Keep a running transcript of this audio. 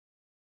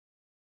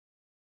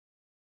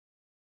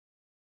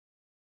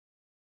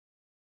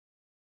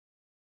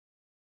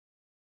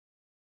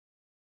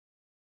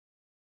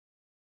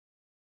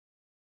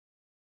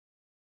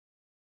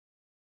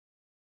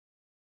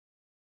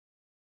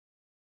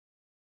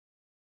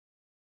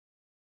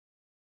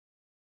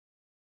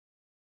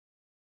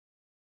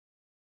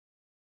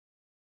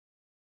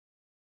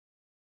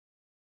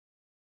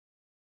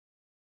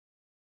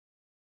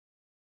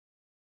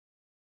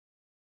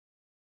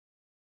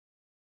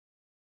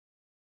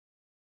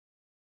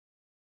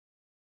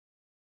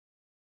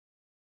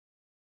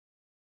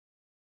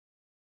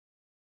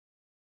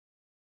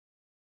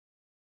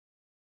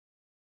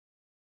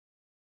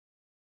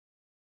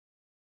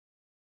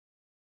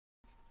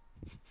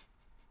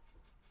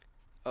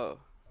Oh,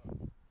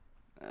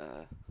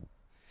 uh,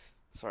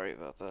 sorry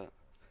about that.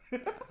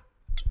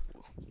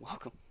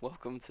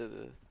 Welcome to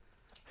the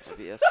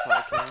VS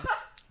podcast.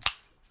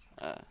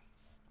 Uh,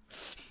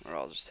 we're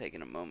all just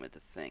taking a moment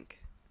to think.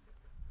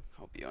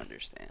 Hope you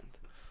understand.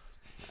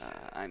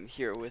 I'm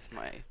here with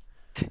my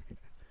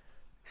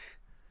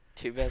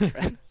two best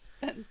friends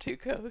and two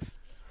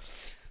co-hosts,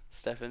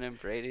 Stefan and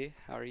Brady.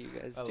 How are you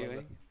guys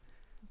doing?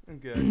 I'm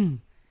good.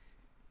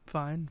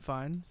 Fine.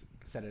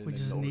 We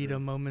just need a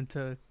moment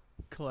to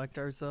collect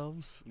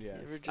ourselves.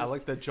 Yes. Just... I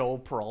like the Joel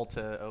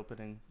Peralta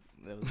opening.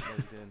 That was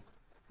did.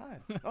 Hi.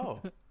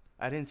 Oh,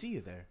 I didn't see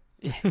you there.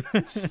 Yeah,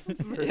 that's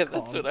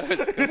what I was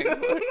going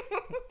for.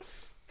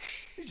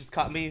 You just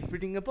caught me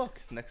reading a book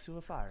next to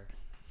a fire.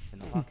 In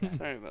the podcast.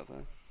 Sorry about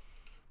that.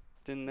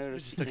 Didn't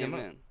notice Just you took him came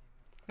up.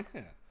 in.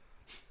 Yeah.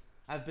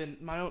 I've been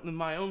in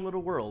my own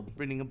little world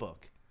reading a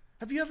book.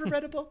 Have you ever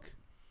read a book?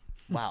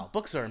 Wow,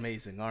 books are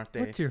amazing, aren't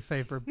they? What's your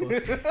favorite book?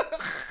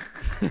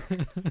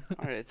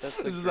 All right, this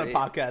is our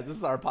podcast. This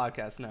is our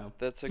podcast now.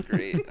 That's a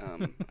great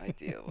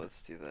idea.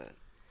 Let's do that.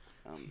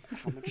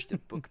 How much do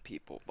book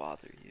people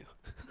bother you?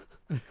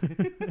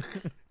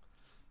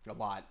 A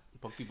lot.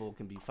 Book people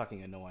can be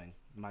fucking annoying.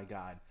 My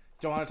God.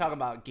 Do you want to talk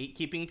about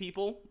gatekeeping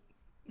people?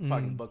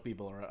 Fucking book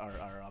people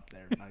are up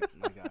there.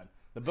 My God.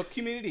 The book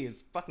community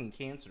is fucking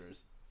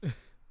cancerous.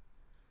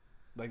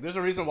 Like, there's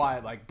a reason why,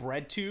 like,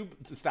 BreadTube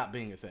stopped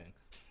being a thing.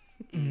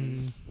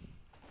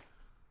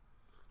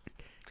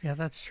 Yeah,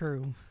 that's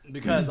true.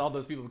 Because all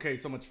those people carry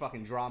so much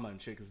fucking drama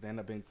and shit because they end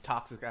up being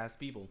toxic-ass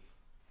people.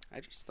 I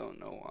just don't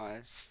know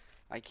why.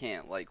 I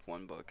can't like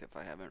one book if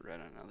I haven't read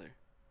another.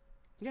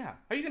 Yeah.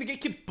 Are you going to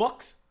gatekeep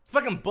books?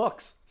 Fucking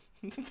books.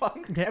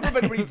 Fuck.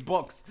 Everybody reads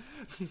books.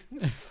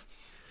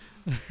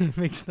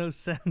 Makes no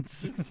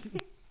sense.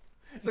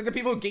 It's like the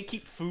people who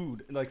gatekeep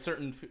food, like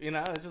certain,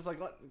 it's just like,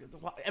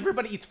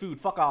 everybody eats food.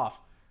 Fuck off.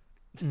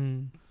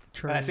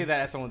 True. And I say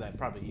that as someone that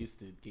probably used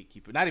to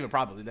gatekeep food. Not even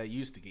probably, that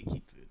used to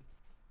gatekeep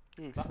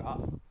food. Fuck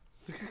off.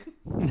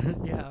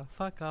 Yeah,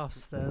 fuck off,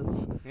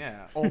 Stez.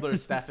 Yeah, older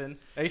Stefan.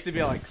 I used to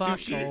be like Fuck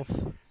sushi. off.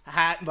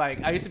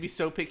 I used to be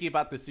so picky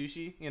about the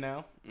sushi,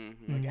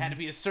 Like, it had to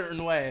be a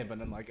certain way, but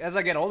then, like, as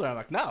I get older, I'm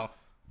like, no.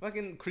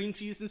 Fucking cream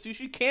cheese and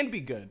sushi can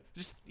be good.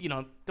 Just,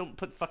 don't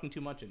put fucking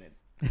too much in it.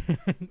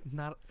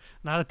 Not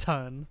a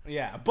ton.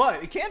 Yeah,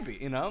 but it can be,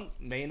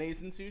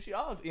 mayonnaise and sushi.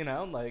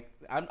 Like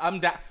I'm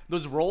down.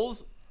 Those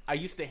rolls I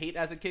used to hate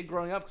as a kid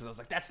growing up because I was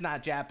like, that's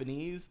not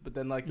Japanese. But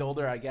then like the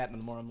older I get, and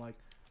the more I'm like,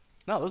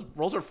 no, those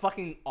rolls are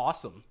fucking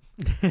awesome.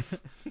 Yeah,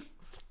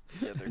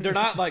 they're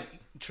not like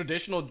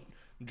traditional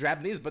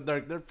Japanese, but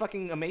they're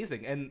fucking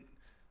amazing. And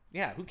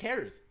yeah, who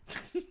cares?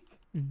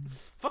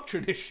 Fuck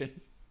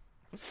tradition.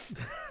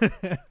 Yeah,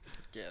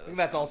 I think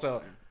that's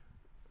also.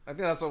 I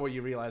think that's what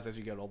you realize as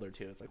you get older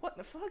too. It's like, what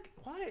the fuck?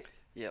 Why?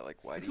 Yeah, like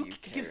why do Who you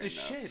care gives a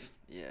enough? shit?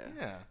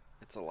 Yeah,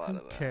 it's a lot Who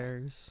of that.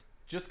 cares?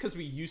 Just because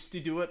we used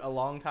to do it a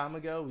long time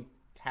ago, we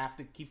have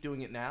to keep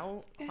doing it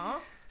now? Huh?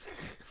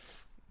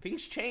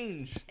 Things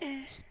change.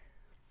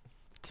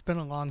 It's been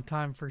a long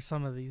time for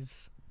some of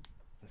these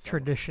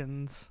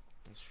traditions.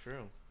 That's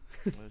true.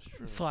 That's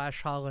true.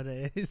 /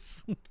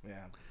 holidays.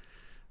 Yeah.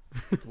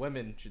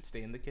 Women should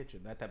stay in the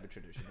kitchen. That type of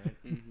tradition, right?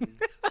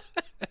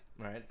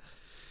 Mm-hmm. Right?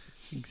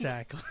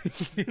 Exactly.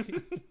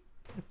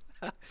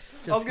 I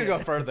was going to go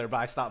further, but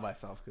I stopped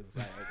myself.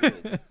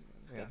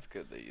 That's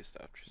good that you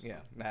stopped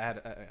yourself. Yeah. I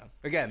had,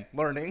 again,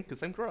 learning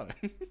because I'm growing.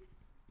 There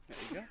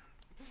you go.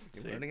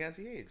 You're learning as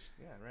you age.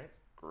 Yeah, right?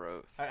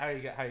 Growth. How are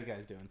you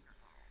guys doing?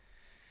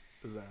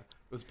 It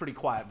was pretty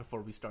quiet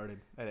before we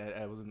started.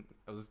 I was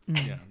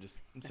just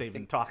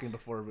saving talking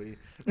before we.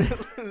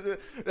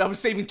 I was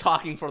saving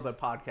talking for the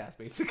podcast,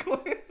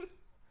 basically.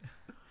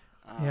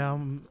 Yeah,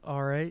 I'm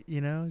all right.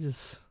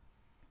 Just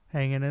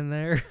hanging in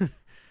there.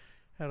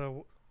 Had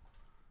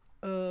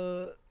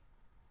a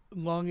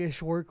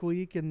longish work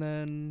week, and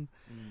then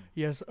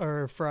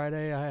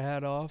Friday I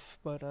had off,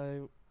 but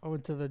I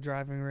went to the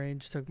driving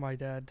range. Took my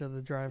dad to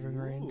the driving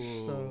range,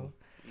 so.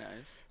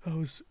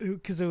 Nice.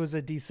 Because it was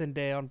a decent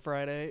day on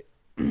Friday,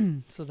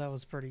 so that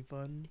was pretty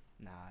fun.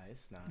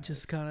 Nice.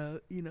 Just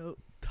kind of,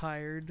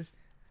 tired.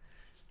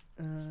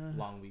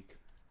 Long week.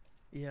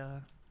 Yeah,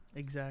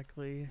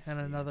 exactly. And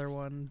another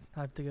one,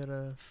 I have to go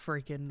to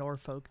freaking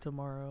Norfolk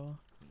tomorrow.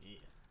 Yeah.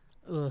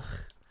 Ugh.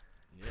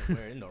 Yeah,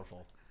 we're in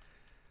Norfolk.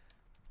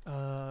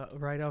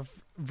 Right off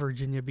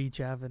Virginia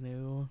Beach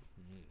Avenue.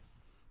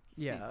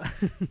 Yeah.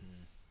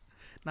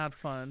 Not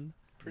fun.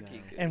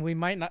 Pretty good. And we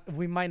might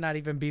not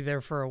even be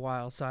there for a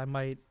while, so I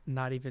might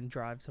not even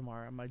drive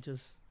tomorrow. I might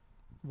just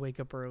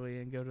wake up early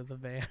and go to the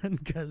van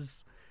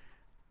because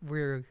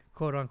we're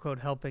quote unquote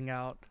helping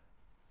out.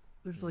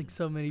 There's like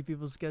so many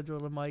people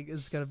scheduled. I'm like,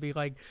 it's gonna be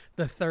like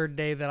the third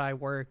day that I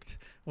worked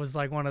was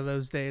like one of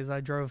those days. I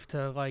drove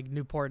to like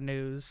Newport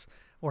News,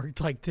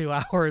 worked like 2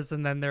 hours,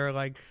 and then they're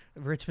like,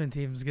 Richmond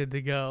team's good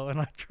to go, and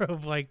I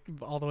drove like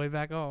all the way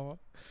back home.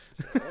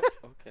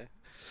 Okay.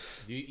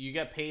 You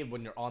get paid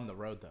when you're on the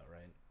road though,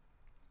 right?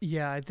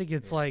 Yeah, I think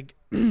it's like,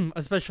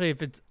 especially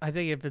if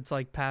it's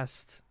like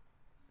past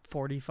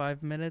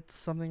 45 minutes,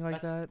 something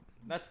like that.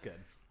 That's good.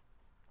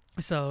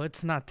 So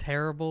it's not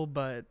terrible,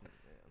 but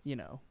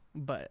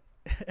but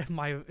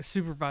my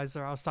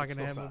supervisor, I was talking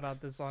to him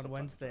about this on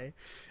Wednesday,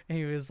 and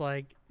he was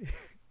like,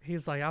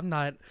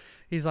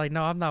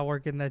 no, I'm not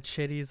working that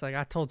shit. He's like,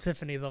 I told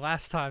Tiffany the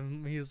last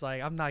time, he was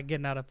like, I'm not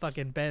getting out of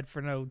fucking bed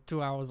for no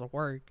 2 hours of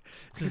work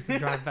just to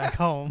drive back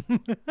home.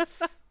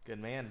 Good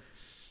man.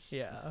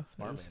 Yeah,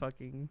 Smart man.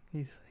 fucking,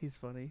 he's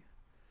funny.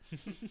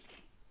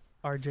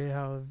 RJ,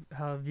 how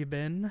have you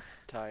been?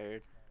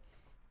 Tired.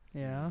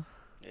 Yeah.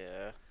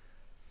 Yeah.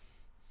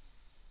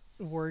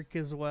 Work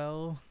as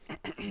well.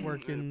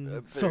 Working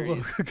Very solo,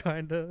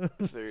 kind of.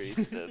 Very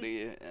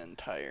steady and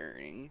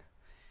tiring.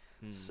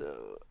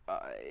 So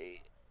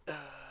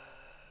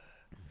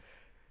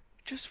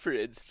just for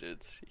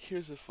instance,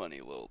 here's a funny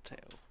little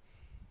tale.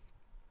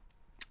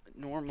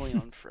 Normally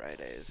on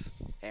Fridays,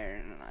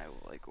 Aaron and I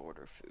will like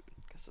order food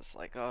because it's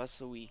like, oh, it's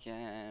the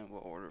weekend.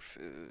 We'll order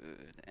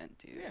food and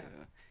do. Yeah.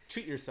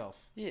 Treat yourself.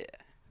 Yeah.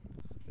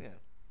 Yeah.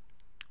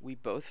 We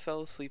both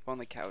fell asleep on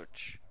the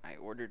couch. I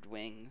ordered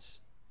wings.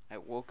 I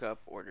woke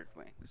up, ordered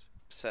wings,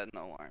 set an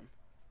alarm,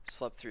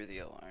 slept through the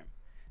alarm,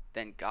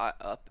 then got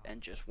up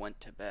and just went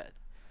to bed.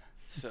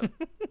 So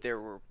there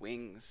were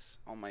wings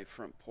on my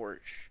front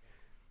porch.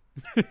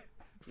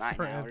 9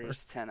 Forever.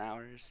 hours, 10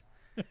 hours.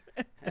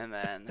 And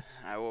then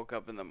I woke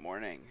up in the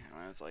morning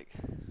and I was like,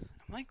 I'm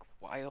like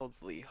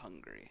wildly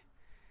hungry.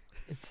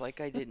 It's like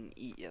I didn't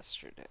eat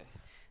yesterday.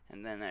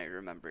 And then I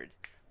remembered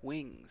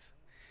wings.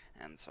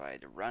 And so I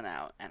had to run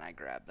out and I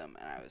grabbed them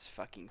and I was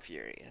fucking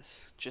furious.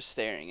 Just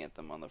staring at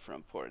them on the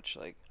front porch.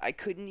 Like, I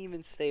couldn't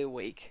even stay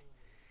awake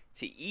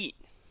to eat.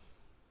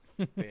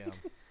 Damn.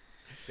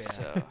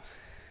 So,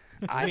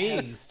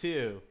 Wings,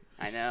 too.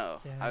 I know.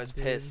 Yeah, I was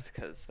dude. pissed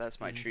because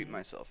that's my treat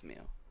myself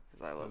meal.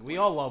 Because I love We wings.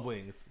 all love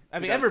wings. I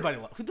mean, doesn't? everybody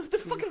loves. Who the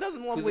fucking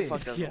doesn't love Who the wings?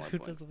 fuck doesn't Yeah, love who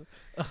wings? doesn't?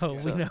 Oh,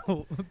 So- we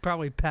know.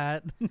 Probably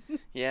Pat.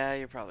 Yeah,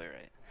 you're probably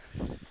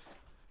right.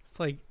 It's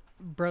like,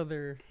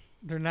 brother,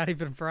 they're not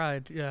even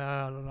fried.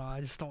 Yeah, I don't know.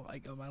 I just don't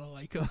like them. I don't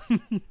like them.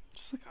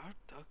 Just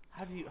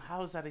like,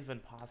 How is that even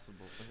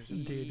possible? It's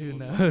just- Dude, who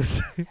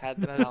knows? had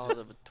the palate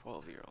of a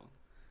 12-year-old.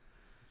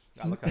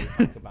 I look how you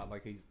talk about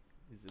like he's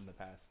in the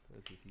past.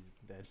 It's just he's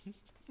dead. He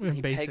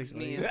pegs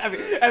me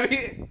Basically. I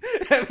mean,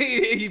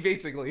 he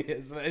basically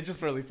is. It's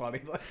just really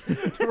funny like,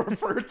 to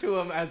refer to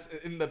him as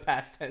in the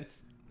past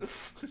tense.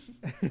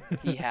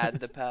 He had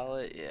the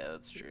palate? Yeah,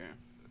 that's true.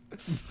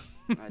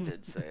 I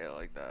did say it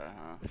like that,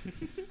 huh?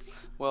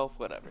 Well,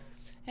 whatever.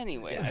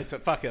 Anyways. Yeah, it's a,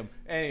 fuck him.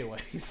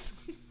 Anyways,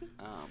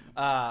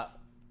 um,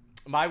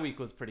 my week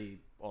was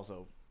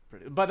also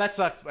pretty, but that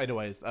sucks.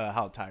 Anyways,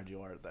 how tired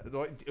you are?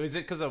 Is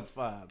it because of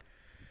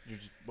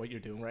what you're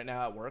doing right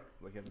now at work?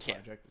 Like you have a Yeah.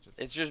 project?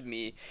 it's just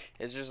me.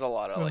 It's just a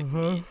lot of like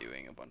me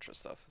doing a bunch of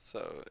stuff.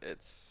 So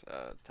it's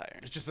tiring.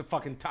 It's just a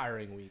fucking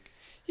tiring week.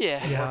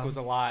 Yeah. Yeah. Work was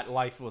a lot.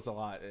 Life was a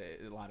lot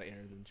of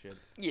errands and shit.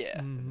 Yeah.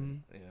 Mhm.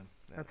 Yeah.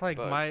 That's like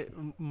But-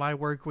 my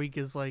work week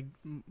is like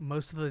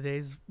most of the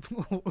days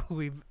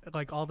we've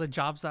like all the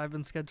jobs that I've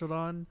been scheduled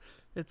on.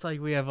 It's like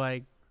we have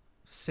like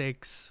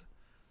 6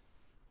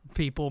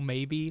 people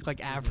maybe like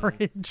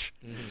average.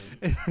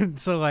 Mm-hmm. And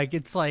so like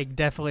it's like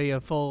definitely a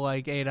full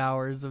like 8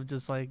 hours of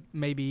just like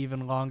maybe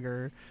even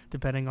longer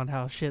depending on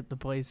how shit the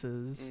place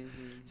is.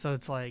 Mhm. So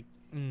it's like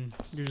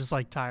you're just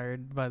like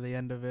tired by the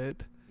end of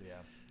it.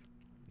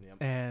 Yeah.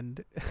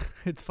 And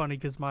it's funny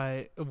because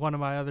one of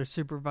my other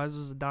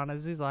supervisors,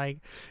 Adonis, he's like,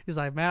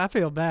 man, I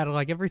feel bad.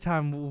 Like every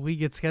time we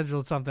get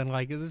scheduled something,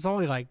 like there's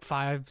only like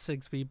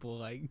 5-6 people,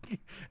 like,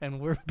 and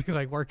we're be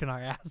like working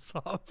our ass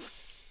off.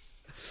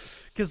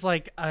 Because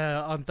like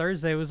on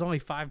Thursday it was only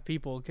 5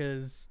 people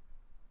because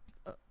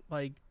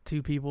like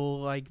 2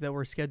 people like that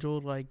were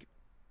scheduled like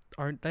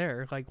aren't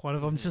there. Like one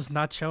of them's just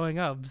not showing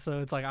up. So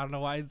it's like I don't know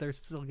why they're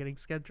still getting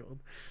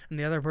scheduled, and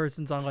the other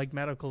person's on like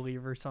medical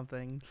leave or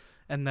something.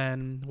 And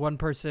then one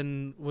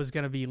person was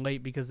gonna be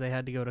late because they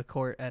had to go to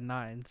court at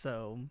 9.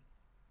 So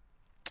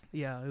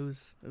yeah, it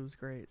was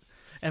great.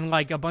 And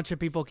like a bunch of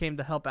people came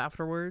to help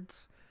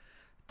afterwards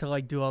to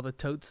like do all the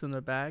totes in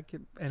the back,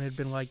 and it'd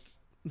been like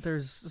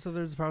there's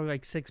probably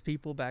like 6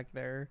 people back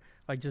there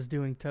like just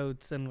doing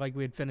totes, and like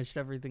we had finished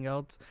everything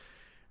else.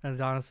 And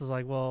Adonis was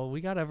like, well,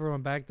 we got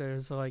everyone back there,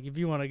 so like if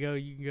you want to go,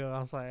 you can go. I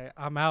was like,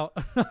 I'm out.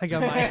 I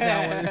got my 8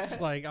 hours.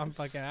 Like I'm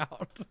fucking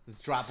out.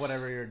 Just drop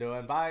whatever you're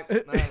doing. Bye.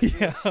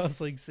 Yeah, I was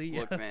like, see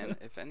ya. Look, man,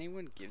 if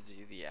anyone gives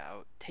you the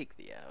out, take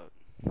the out.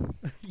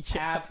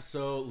 Yeah.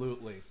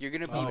 Absolutely. You're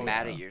gonna be Oh,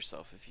 mad yeah. at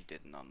yourself if you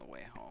didn't on the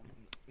way home.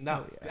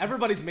 No, Oh, yeah.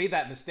 everybody's made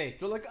that mistake.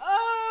 They're like,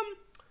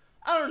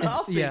 I don't know.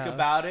 I'll think Yeah.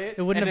 about it.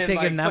 It wouldn't And have then,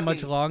 taken like, that much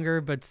fucking-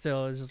 longer, but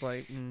still, it's just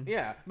like,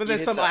 Yeah, but You then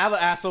hit some the- other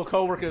asshole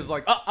coworker is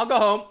like, "Oh, I'll go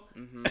home,"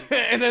 Hmm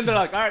and then they're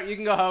like, "All right, you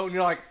can go home," and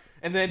you're like,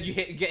 and then you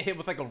get hit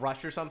with like a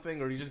rush or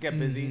something, or you just get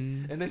busy,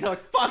 and then you're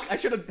like, "Fuck, I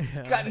should have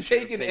Yeah. gotten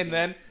should've taken," taken and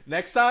then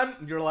next time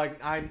you're like,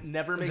 "I'm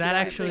never making That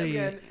that actually-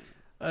 again."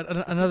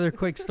 Another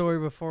quick story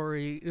before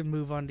we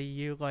move on to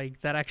you. Like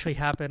that actually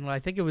happened. I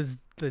think it was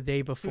the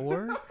day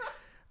before.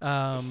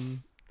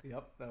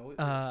 Yep. That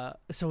was,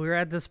 So we were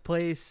at this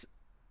place.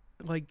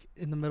 like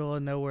in the middle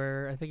of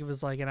nowhere. I think it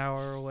was like an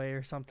hour away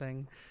or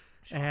something.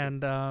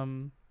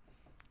 And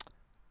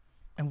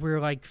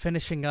we're like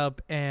finishing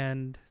up,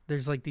 and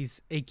there's like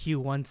these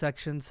AQ1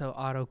 sections, so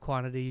auto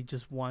quantity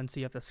just one, so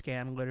you have to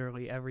scan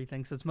literally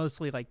everything. So it's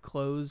mostly like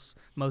clothes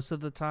most of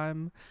the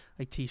time,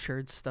 like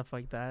t-shirts, stuff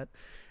like that.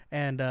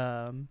 And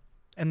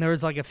there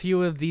was like a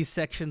few of these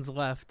sections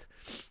left,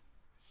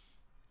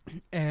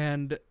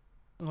 and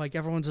like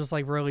everyone's just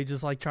like really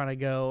just like trying to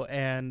go,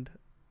 and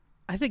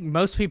I think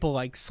most people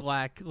like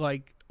slack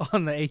like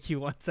on the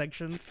AQ1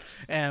 sections,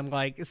 and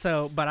like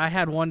so, but I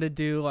had one to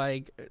do,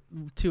 like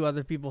 2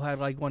 other people had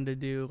like one to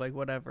do, like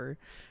whatever.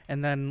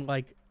 And then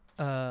like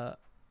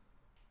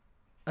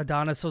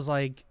Adonis was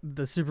like,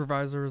 the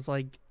supervisor was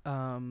like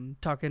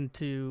talking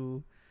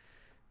to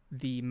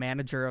the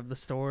manager of the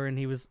store,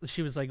 and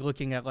she was like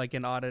looking at like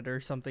an audit or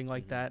something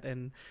like that,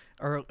 and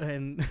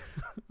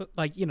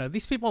like, you know,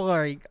 these people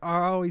are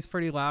always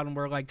pretty loud, and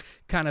we're like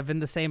kind of in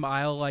the same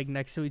aisle like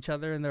next to each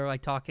other, and they're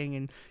like talking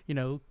and, you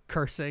know,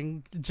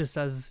 cursing just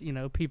as, you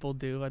know, people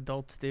do,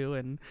 adults do,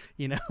 and,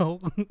 you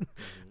know,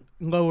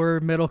 lower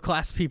middle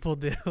class people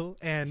do.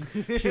 And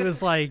she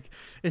was like,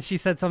 and she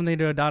said something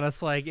to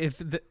Adonis like,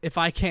 if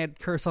I can't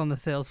curse on the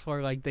sales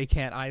floor, like they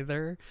can't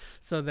either.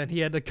 So then he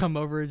had to come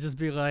over and just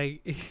be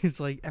like,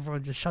 he's like,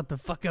 everyone just shut the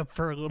fuck up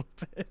for a little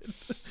bit.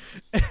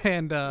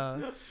 And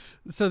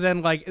so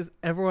then like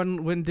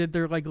everyone went and did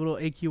their like little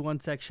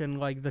AQ1 section,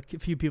 like the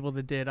few people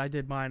that did, I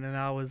did mine, and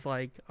I was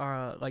like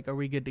are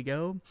we good to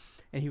go?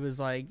 And he's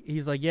like,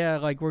 yeah,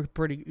 like we're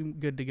pretty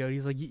good to go.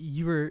 He's like,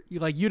 you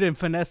didn't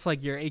finesse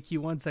like your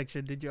AQ1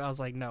 section, did you? I was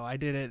like, no, I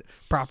did it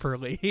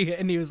properly.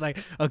 And he was like,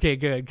 okay,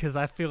 good, because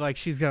I feel like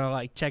she's gonna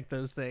like check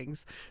those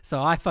things.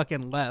 So I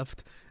fucking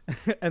left.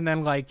 And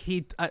then like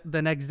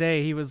the next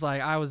day he was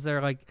like, I was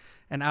there like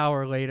an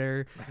hour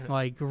later,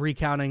 like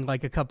recounting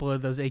like a couple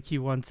of those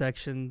AQ1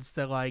 sections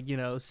that, like, you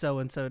know, so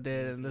and so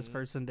did and this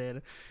person did,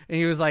 and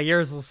he was like,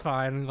 yours was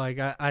fine. And like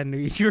I knew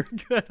you were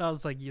good. I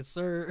was like, yes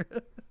sir.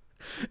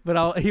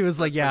 But he was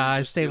like, yeah,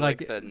 I stayed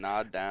like the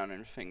nod down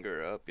and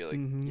finger up. You're like,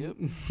 yep.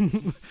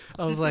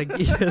 I was like,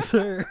 yes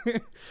sir.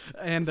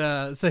 And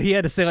so he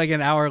had to stay like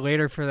an hour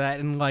later for that.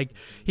 And like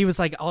he was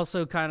like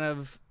also kind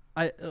of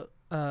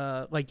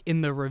like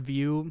in the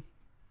review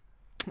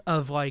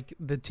of like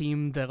the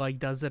team that like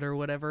does it or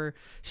whatever,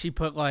 she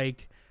put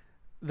like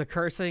the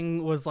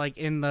cursing was like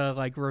in the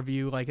like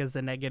review like as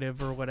a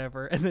negative or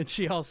whatever, and then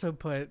she also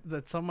put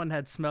that someone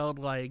had smelled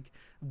like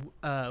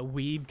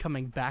weed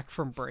coming back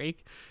from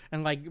break.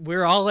 And like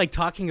we're all like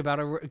talking about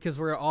it because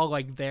we're all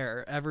like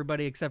there,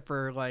 everybody except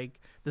for like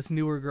this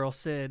newer girl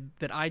Sid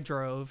that I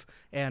drove,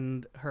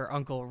 and her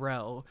uncle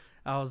Rel.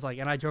 I was like,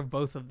 and I drove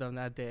both of them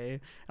that day,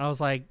 and I was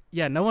like,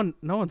 yeah, no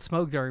one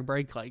smoked during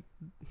break like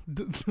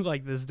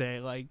like this day,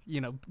 like,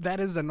 you know, that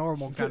is a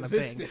normal kind of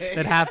thing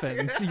that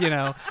happens, you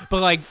know.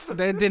 But like that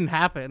didn't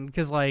happen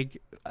because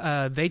like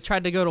they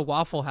tried to go to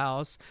Waffle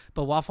House,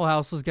 but Waffle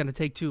House was gonna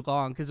take too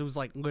long because it was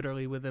like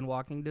literally within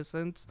walking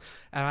distance,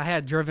 and I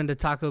had driven to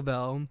Taco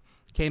Bell,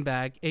 came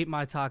back, ate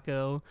my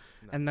taco,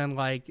 and then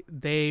like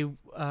they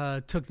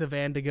took the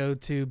van to go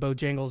to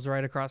Bojangles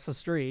right across the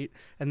street,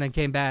 and then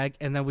came back,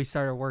 and then we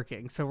started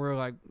working. So we're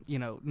like, you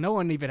know, no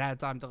one even had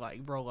time to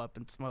like roll up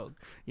and smoke,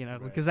 you know,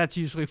 because that's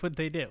usually what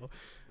they do.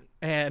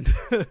 And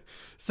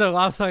so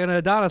I was talking to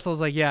Adonis, I was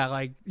like, yeah,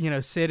 like, you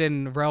know, Sid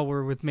and Rel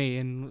were with me,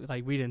 and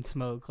like we didn't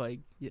smoke, like,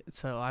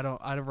 so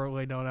I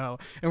really don't know.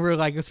 And we were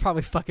like, it was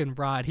probably fucking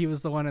Rod. He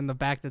was the one in the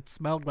back that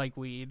smelled like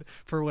weed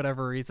for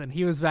whatever reason.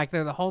 He was back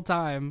there the whole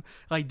time,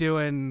 like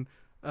doing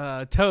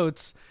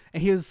totes,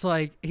 and he was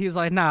like,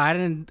 nah, I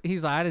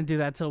didn't do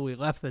that till we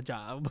left the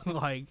job.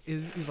 Like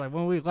he's like,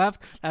 when we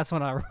left, that's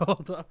when I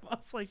rolled up. I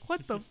was like,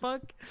 what the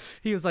fuck?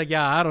 He was like,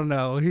 yeah, I don't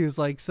know. He was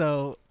like,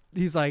 so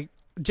he's like,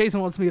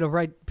 Jason wants me to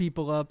write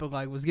people up, and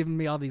like was giving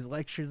me all these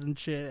lectures and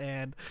shit,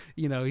 and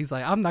you know, he's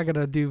like, I'm not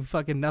gonna do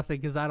fucking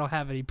nothing because I don't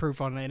have any proof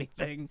on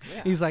anything.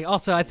 Yeah. He's like,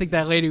 also I think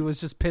that lady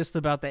was just pissed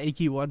about the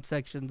AQ1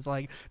 sections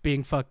like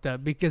being fucked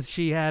up because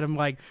she had him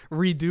like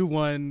redo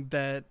one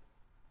that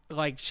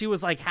like she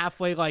was like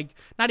halfway, like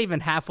not even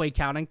halfway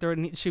counting through it,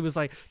 and she was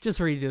like, just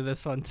redo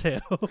this one too.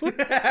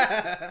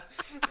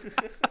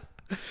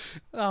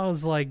 I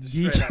was like,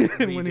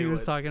 when he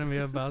was talking to me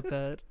about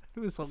that, it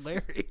was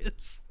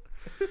hilarious.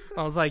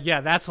 I was like,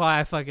 yeah, that's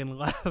why I fucking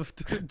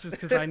left. Just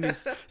because I knew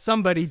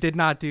somebody did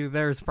not do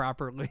theirs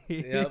properly.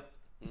 Yep.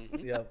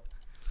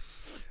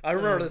 I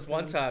remember this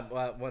one time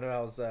when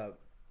I was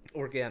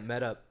working at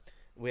Meta,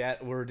 we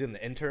were doing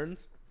the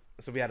interns,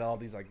 so we had all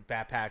these like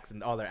backpacks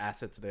and all their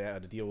assets they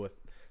had to deal with.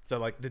 So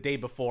like the day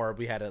before,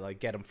 we had to like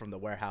get them from the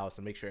warehouse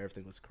and make sure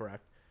everything was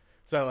correct.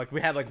 So like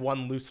we had like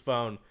one loose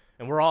phone,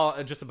 and we're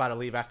all just about to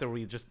leave after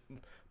we just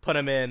put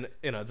them in,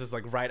 you know, just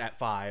like right at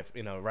 5,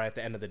 you know, right at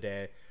the end of the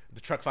day. The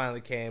truck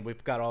finally came. We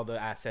got all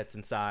the assets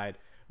inside.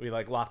 We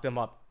like locked them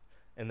up,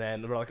 and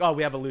then we're like, "Oh,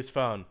 we have a loose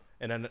phone."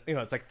 And then, you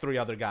know, it's like 3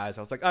 other guys.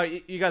 I was like, "Oh,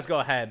 you guys go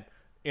ahead.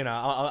 You know,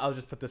 I'll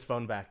just put this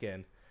phone back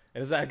in."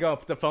 And as I go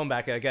put the phone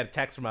back in, I get a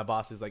text from my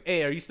boss. He's like,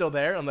 "Hey, are you still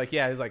there?" I'm like,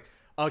 "Yeah." He's like,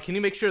 can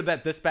you make sure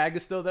that this bag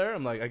is still there?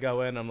 I'm like, I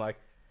go in, I'm like,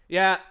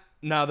 yeah,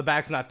 no, the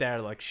bag's not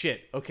there. Like,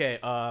 shit. Okay,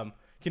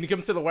 can you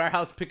come to the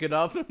warehouse, pick it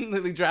up, and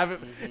then drive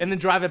it, and then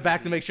drive it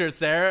back to make sure it's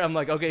there? I'm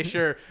like, okay,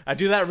 sure. I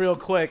do that real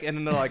quick, and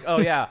then they're like, oh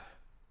yeah,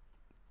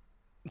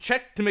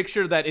 check to make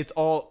sure that it's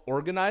all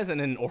organized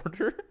and in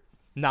order.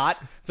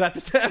 Not. So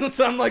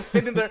I'm like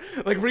sitting there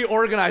like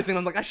reorganizing.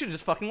 I'm like, I should have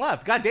just fucking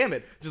left. God damn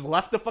it. Just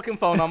left the fucking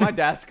phone on my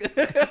desk.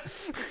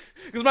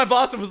 Because my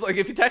boss was like,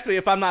 if you text me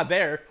if I'm not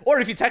there, or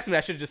if you text me,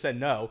 I should have just said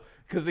no.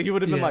 Because he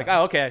would have been like,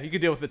 oh, okay, you can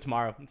deal with it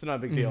tomorrow. It's not a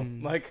big deal.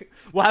 Like,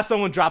 we'll have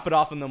someone drop it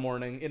off in the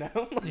morning, you know?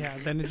 Like, Yeah,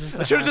 then it just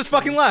I should have just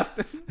fucking left.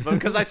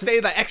 Because I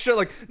stayed that extra,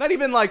 like, not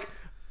even like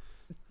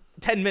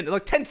 10 minutes,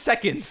 like 10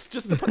 seconds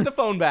just to put the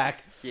phone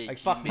back. Yeah, like,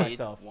 you fuck made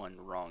myself. one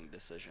wrong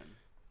decision,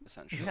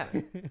 essentially. Yeah,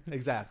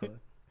 exactly.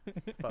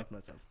 Fuck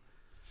myself.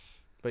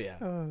 But yeah.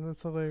 Oh,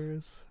 that's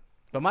hilarious.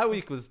 But my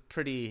week was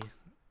pretty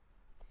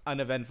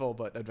uneventful,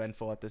 but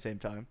eventful at the same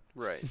time.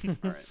 Right. All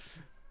right.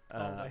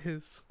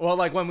 Always. Well,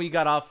 like when we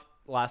got off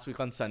last week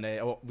on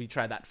Sunday, we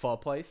tried that pho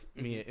place,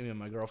 me and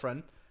my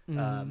girlfriend.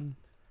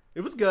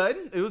 It was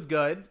good. It was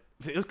good.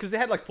 It was because it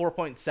had like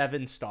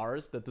 4.7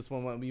 stars that this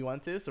one we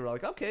went to. So we're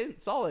like, okay,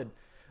 solid.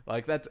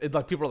 Like that's it,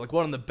 like people are like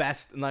one of the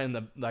best, not in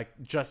the like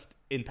just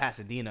in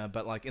Pasadena,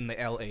 but like in the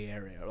LA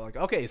area. We're like,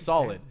 okay,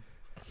 solid.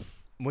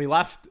 We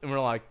left and we're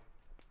like,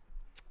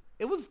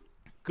 it was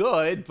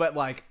good, but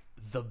like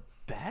the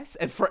best.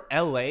 And for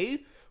LA,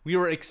 we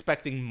were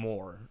expecting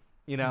more.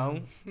 You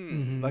know,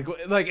 like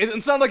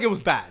it's not like it was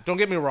bad. Don't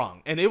get me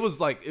wrong. And it was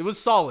like it was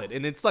solid,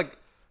 and it's like,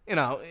 you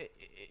know,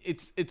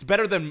 it's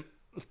better than,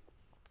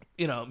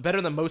 you know,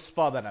 better than most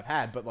pho that I've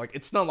had. But like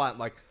it's not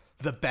like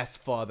the best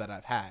pho that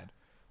I've had,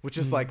 which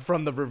is like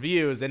from the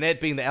reviews and it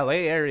being the LA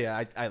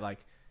area, I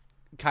like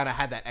kind of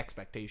had that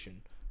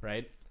expectation,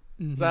 right?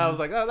 So I was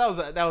like,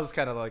 oh, that was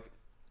kind of like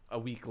a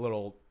weak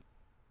little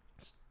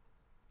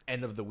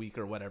end of the week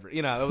or whatever.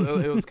 You know,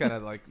 it was kind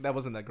of like that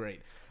wasn't that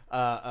great.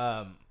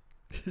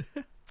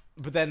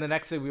 But then the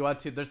next thing we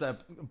went to, there's a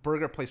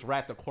burger place right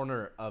at the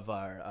corner of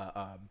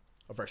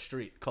our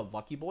street called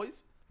Lucky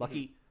Boys,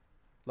 Lucky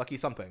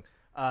something.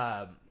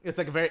 It's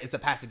like it's a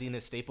Pasadena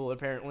staple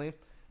apparently.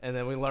 And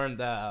then we learned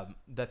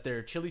that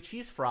their chili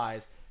cheese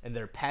fries and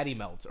their patty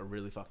melts are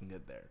really fucking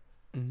good there.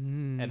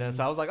 And then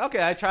so I was like,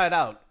 okay, I try it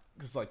out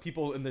because like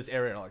people in this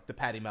area are like the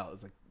patty melt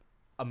is like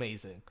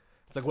amazing.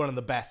 It's like one of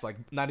the best, like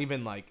not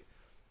even like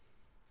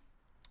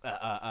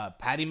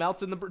patty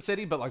melts in the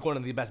city, but like one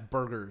of the best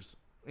burgers.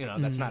 You know,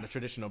 that's not a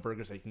traditional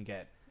burgers that you can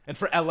get. And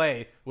for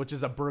LA, which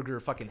is a burger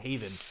fucking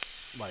haven,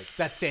 like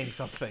that's saying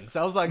something.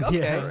 So I was like, okay,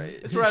 Yeah, right.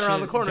 it's right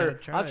around the corner.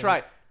 Try I'll it. try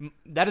it.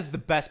 That is the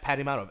best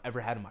patty melt I've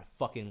ever had in my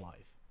fucking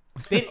life.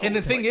 And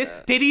the thing like is,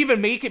 that. they didn't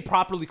even make it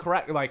properly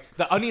correct. Like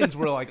the onions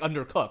were like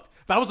undercooked.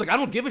 But I was like, I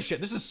don't give a shit.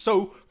 This is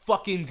so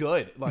fucking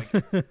good. Like,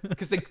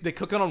 because they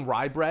cook it on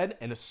rye bread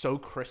and it's so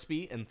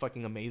crispy and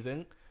fucking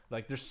amazing.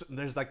 Like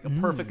there's like the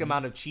perfect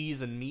amount of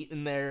cheese and meat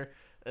in there.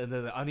 And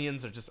the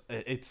onions are just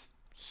it's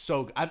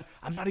so good.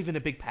 I'm not even a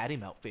big patty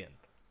melt fan,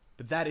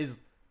 but that is.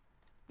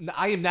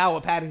 I am now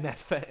a patty melt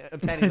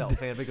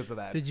fan because of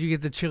that. Did you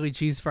get the chili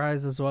cheese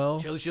fries as well?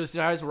 Chili cheese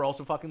fries were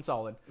also fucking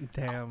solid.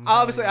 Damn.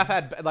 Obviously, I've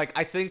had like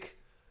I think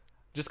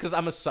just because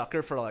I'm a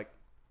sucker for like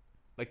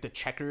the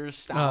Checkers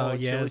style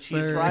chili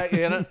cheese fry,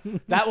 you know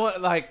that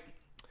one. Like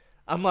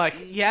I'm like,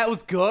 yeah, it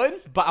was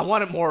good, but I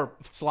want it more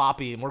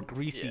sloppy, more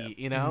greasy.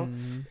 You know,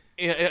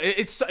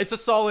 it's a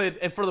solid,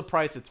 and for the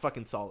price, it's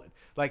fucking solid.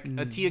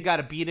 Like Tia got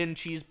a beaten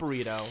cheese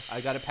burrito,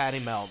 I got a patty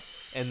melt,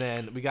 and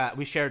then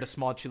we shared a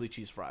small chili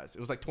cheese fries.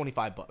 It was like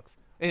 $25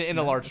 in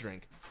a large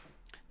drink.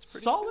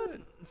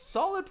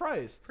 Solid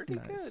price. Pretty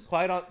good.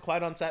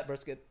 Quiet on set,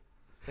 brisket.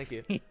 Thank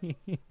you.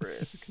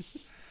 Brisk.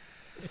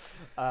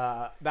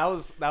 That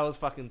was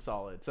fucking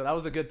solid. So that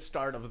was a good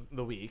start of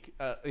the week.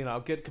 You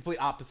know, good complete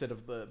opposite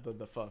of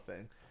the pho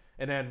thing.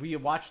 And then we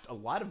watched a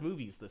lot of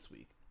movies this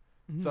week.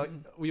 So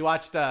we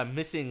watched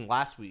Missing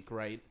last week,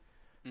 right?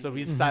 So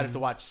we decided to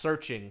watch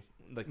Searching,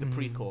 like the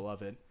prequel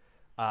of it,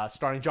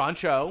 starring John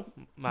Cho,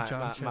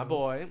 my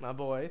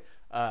boy.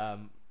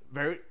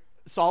 Very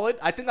solid.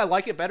 I think I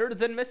like it better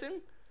than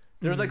Missing.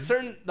 There's like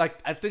certain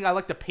I think I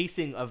like the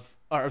pacing of,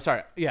 I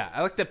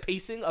like the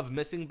pacing of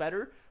Missing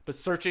better, but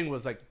Searching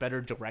was like better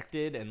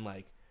directed and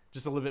like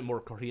just a little bit more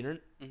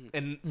coherent.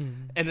 And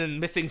then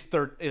Missing's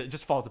it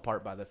just falls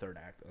apart by the third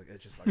act. Like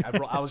it's just like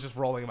I was just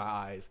rolling my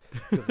eyes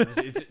because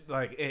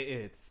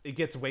it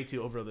gets way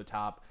too over the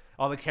top.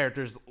 All the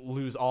characters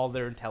lose all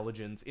their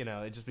intelligence. You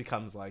know, it just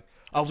becomes like,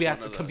 oh, we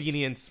have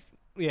convenience.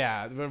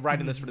 Yeah, we're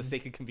writing this for the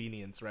sake of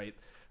convenience, right?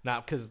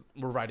 Not because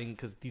we're writing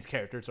because these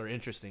characters are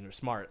interesting or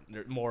smart.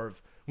 They're more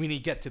of we need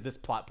to get to this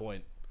plot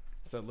point,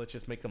 so let's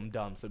just make them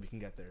dumb so we can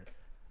get there.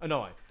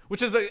 Annoying,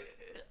 which is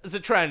a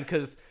trend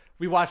because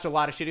we watched a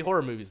lot of shitty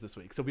horror movies this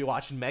week. So we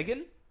watched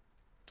Megan.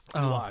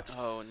 We watched.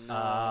 Oh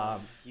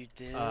no, you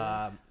did.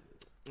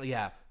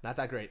 Yeah, not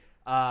that great.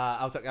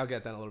 I'll get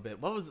that in a little bit.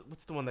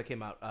 What's the one that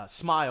came out?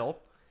 Smile,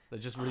 that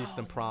just released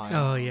in Prime.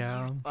 Oh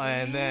yeah.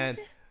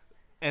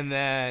 And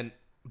then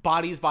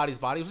Bodies, which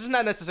is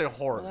not necessarily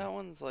horror. Well, that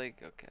one's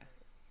like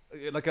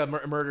okay. Like a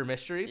murder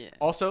mystery. Yeah.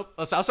 Also,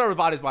 so I'll start with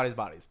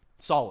bodies.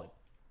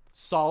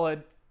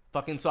 Solid,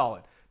 fucking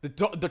solid.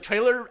 The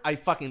trailer I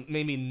fucking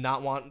made me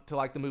not want to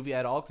like the movie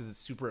at all because it's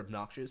super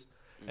obnoxious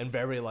and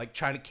very like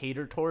trying to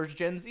cater towards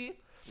Gen Z.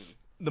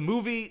 The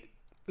movie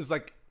is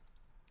like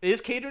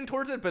is catering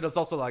towards it, but it's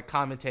also like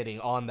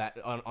commentating on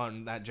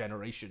that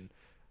generation.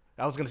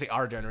 I was gonna say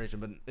our generation,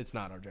 but it's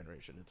not our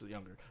generation. It's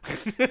younger.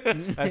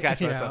 I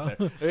catch myself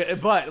there.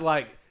 But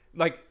like,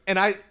 and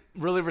I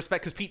really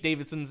respect because Pete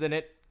Davidson's in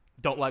it.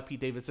 Don't like Pete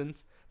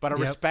Davidson's, but I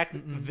respect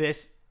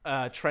this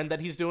trend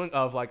that he's doing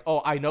of like,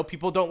 oh, I know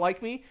people don't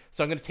like me,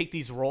 so I'm gonna take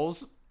these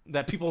roles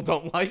that people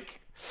don't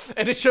like,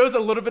 and it shows a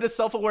little bit of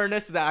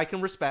self-awareness that I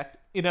can respect.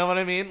 You know what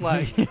I mean?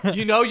 Like,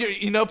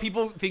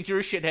 people think you're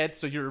a shithead,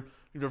 so you're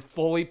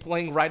fully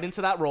playing right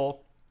into that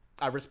role.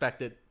 I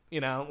respect it.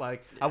 I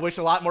wish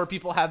a lot more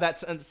people had that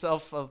sense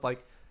of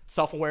like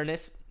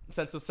self-awareness.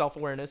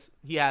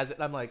 He has it.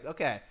 I'm like,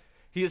 okay,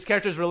 his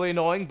character's really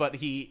annoying, but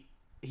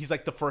he's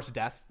like the first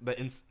death, the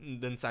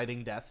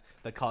inciting death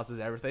that causes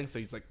everything. So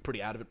he's like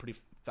pretty out of it pretty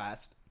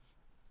fast.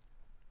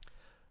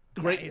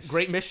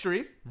 Great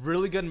mystery,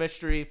 really good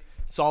mystery,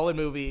 solid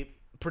movie,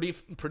 pretty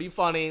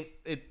funny.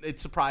 It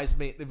surprised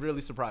me. It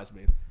really surprised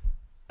me.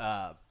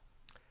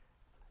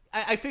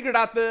 I figured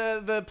out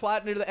the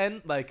plot near the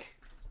end, like,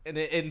 and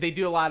they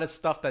do a lot of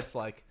stuff that's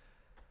like,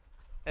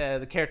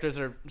 the characters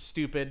are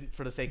stupid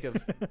for the sake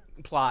of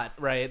plot,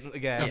 right?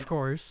 Again, of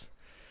course,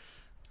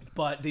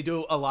 but they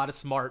do a lot of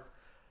smart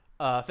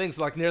things,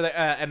 like near the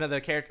end of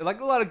the character,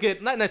 like a lot of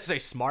good, not necessarily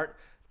smart,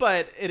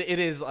 but it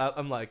is.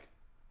 I'm like,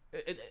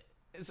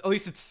 at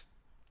least it's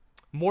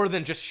more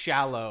than just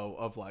shallow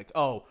of like,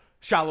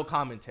 shallow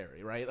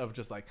commentary, right? Of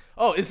just like,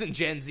 isn't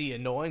Gen Z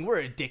annoying? We're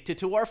addicted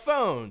to our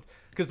phones.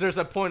 Because there's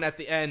a point at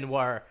the end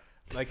where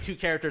like two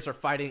characters are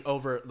fighting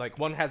over, like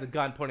one has a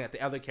gun pointing at the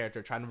other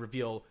character trying to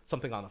reveal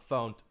something on the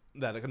phone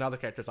that another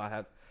character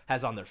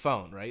has on their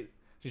phone, right?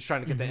 She's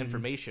trying to get the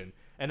information.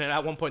 And then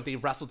at one point they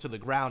wrestle to the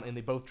ground and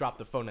they both drop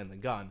the phone and the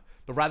gun.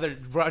 But rather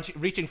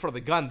reaching for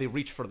the gun, they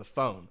reach for the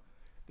phone.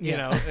 You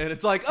know, and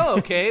it's like,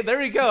 okay,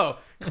 there you go.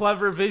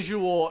 Clever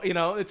visual,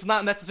 it's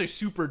not necessarily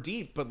super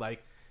deep, but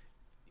like,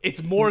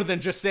 it's more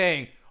than just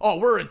saying,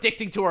 we're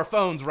addicting to our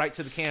phones right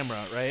to the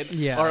camera, right?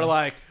 Yeah. Or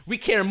like, we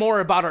care more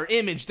about our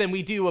image than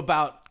we do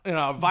about,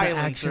 violence.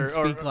 Actions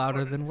speak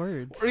louder than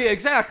words. Yeah,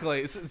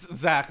 exactly.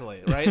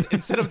 Exactly, right?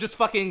 Instead of just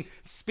fucking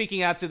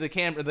speaking out to the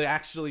camera,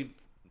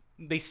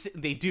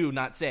 they do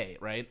not say,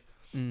 right?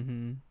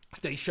 Mm-hmm.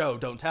 They show,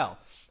 don't tell.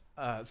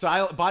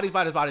 So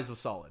Bodies was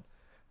solid.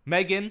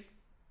 Megan,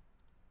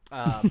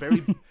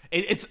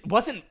 it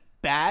wasn't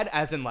bad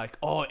as in like,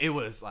 it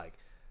was like,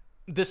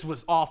 this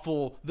was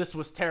awful, this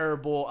was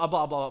terrible, blah,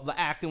 blah, blah, the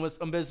acting was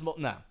abysmal.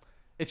 No.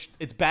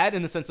 It's bad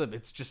in the sense of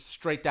it's just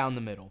straight down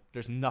the middle.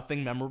 There's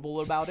nothing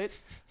memorable about it.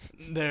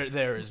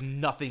 There is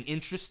nothing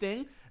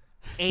interesting,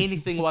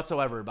 anything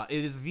whatsoever about it.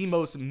 It is the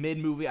most mid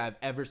movie I've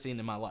ever seen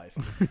in my life.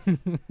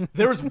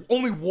 There was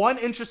only one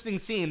interesting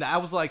scene that I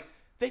was like,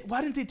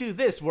 why didn't they do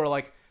this? Where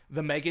like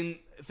the Megan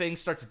thing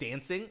starts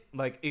dancing,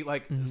 it's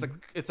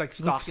like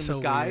stalking this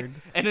guy, weird.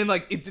 And then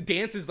like it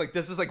dances like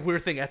this is like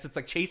weird thing as it's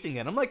like chasing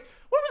it. I'm like,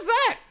 what was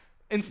that?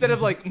 Instead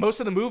of like most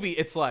of the movie,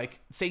 it's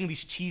like saying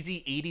these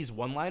cheesy 80s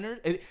one-liners.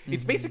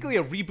 It's basically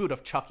a reboot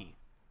of Chucky.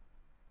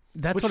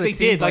 That's which what they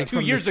did like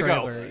 2 years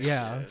ago.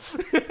 Yeah,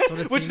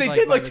 which they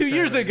did like 2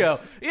 years ago.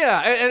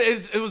 Yeah, and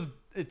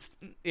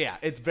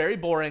it's very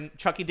boring.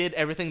 Chucky did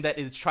everything that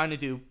it's trying to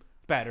do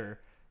better.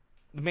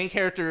 The main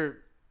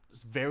character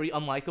is very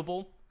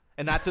unlikable.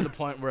 And not to the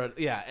point where,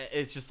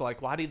 it's just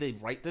like, why did they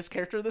write this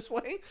character this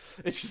way?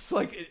 It's just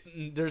like,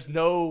 there's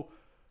no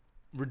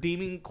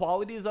redeeming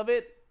qualities of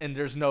it, and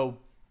there's no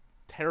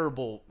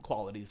terrible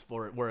qualities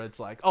for it, where it's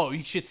like,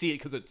 you should see it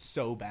because it's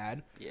so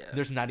bad. Yeah.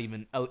 There's not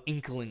even an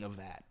inkling of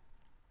that.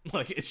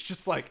 Like, it's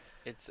just like...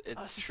 It's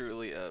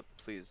truly a,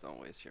 please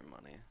don't waste your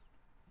money.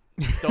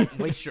 Don't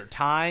waste your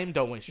time.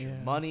 Don't waste your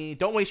money.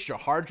 Don't waste your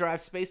hard drive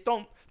space.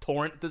 Don't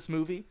torrent this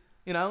movie.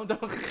 Do not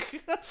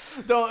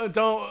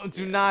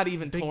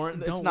even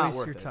torrent. It's not worth it. Don't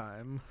waste your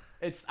time.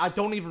 I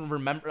don't even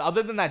remember,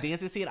 other than that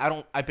dancing scene.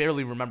 I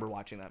barely remember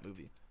watching that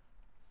movie.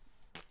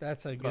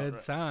 That's a good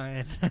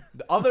sign.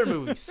 The other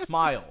movie,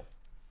 Smile,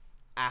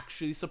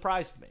 actually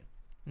surprised me.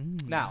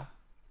 Now,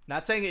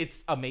 not saying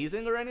it's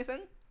amazing or anything,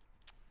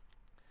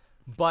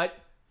 but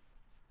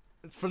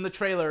from the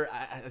trailer,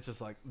 it's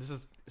just like, this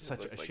is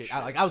such a shit.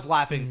 I was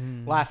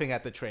laughing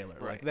at the trailer.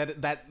 Right.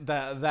 Like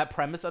that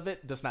premise of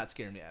it does not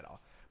scare me at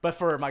all. But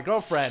for my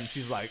girlfriend,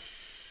 she's like,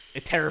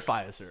 it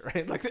terrifies her,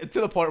 right? Like to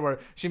the point where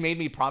she made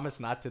me promise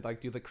not to like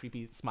do the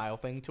creepy smile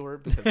thing to her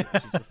because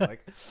she's just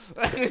like,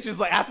 it's just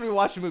like, after we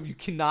watch the movie, you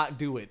cannot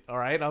do it, all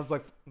right? And I was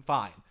like,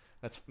 fine,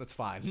 that's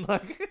fine.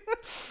 Like,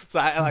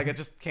 so I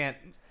just can't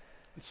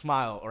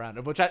smile around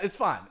her, which it's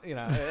fine, And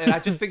I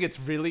just think it's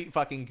really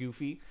fucking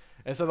goofy.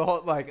 And so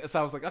so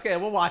I was like, okay,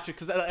 we'll watch it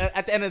because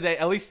at the end of the day,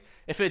 at least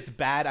if it's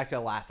bad, I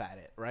can laugh at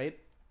it, right?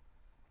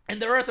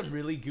 And there are some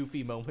really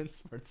goofy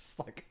moments where it's just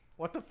like,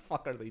 what the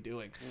fuck are they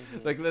doing?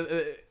 Mm-hmm. Like,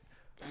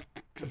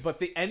 but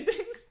the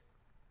ending,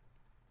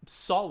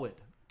 solid.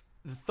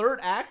 The third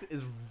act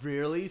is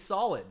really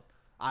solid.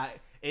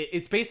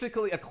 It's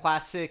basically a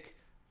classic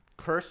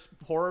curse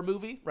horror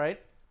movie, right?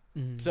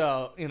 Mm.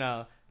 So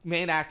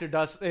main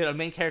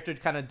character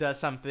kind of does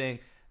something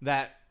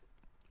that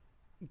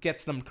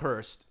gets them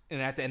cursed,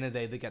 and at the end of the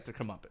day, they get their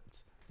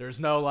comeuppance. There's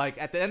no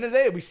at the end of the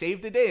day, we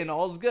saved the day and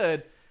all's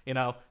good.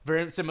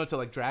 Very similar to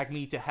like Drag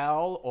Me to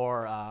Hell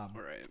or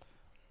Right.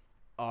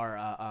 or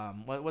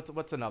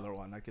what's another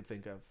one I could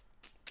think of?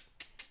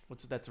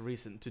 That's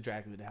recent to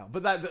Drag Me to Hell,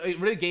 but it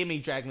really gave me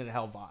Drag Me to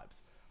Hell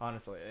vibes.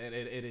 Honestly,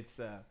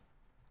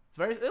 it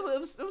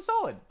was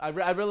solid. I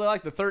really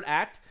liked the third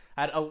act.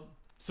 Had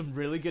some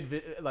really good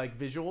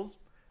visuals.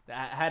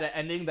 That had an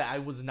ending that I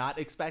was not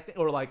expecting,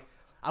 or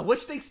I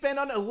wish they expand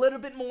on it a little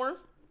bit more.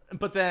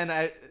 But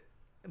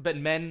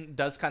Men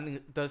does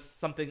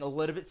something a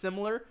little bit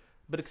similar,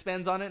 but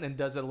expands on it and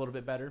does it a little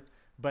bit better.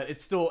 But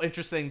it's still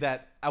interesting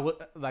that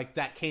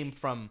that came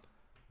from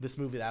this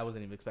movie that I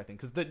wasn't even expecting,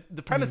 because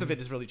the premise of it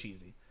is really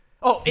cheesy.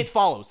 Oh, It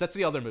Follows. That's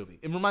the other movie.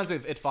 It reminds me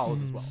of It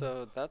Follows as well.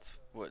 So that's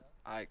what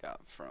I got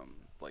from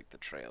the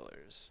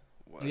trailers.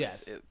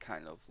 Yes. It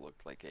kind of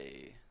looked like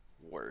a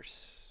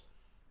worse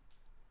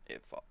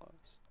It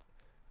Follows.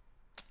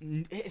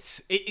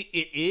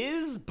 It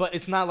is, but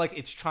it's not like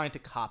it's trying to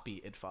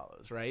copy It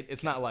Follows, right?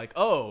 It's not like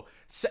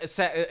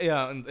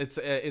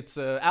it's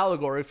a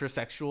allegory for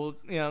sexual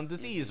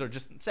disease or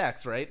just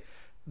sex, right?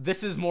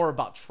 This is more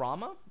about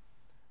trauma,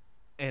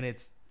 and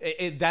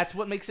that's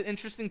what makes it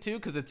interesting too,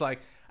 because it's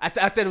like I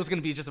thought it was going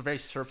to be just a very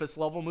surface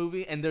level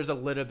movie, and there's a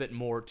little bit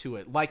more to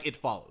it, like It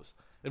Follows.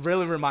 It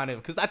really reminded me,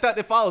 because I thought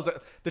It Follows,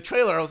 the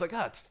trailer, I was like,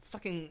 it's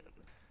fucking.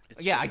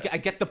 I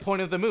get the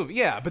point of the movie.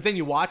 Yeah, but then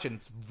you watch it, and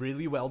it's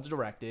really well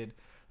directed.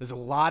 There's a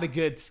lot of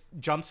good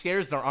jump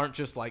scares. There aren't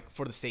just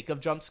for the sake of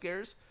jump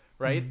scares,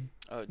 right?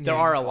 There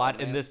are a lot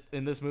in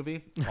this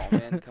movie. Tall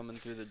man coming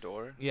through the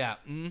door. Yeah.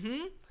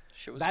 Mm-hmm.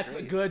 Shit was That's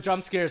great. good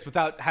jump scares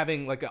without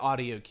having an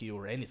audio cue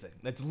or anything.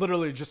 That's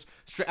literally just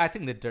I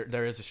think that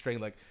there is a string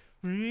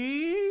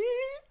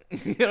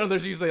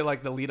there's usually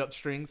the lead up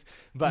strings,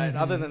 but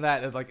other than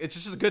that, it's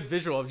just a good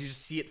visual. You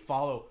just see it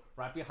follow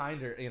right behind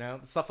her,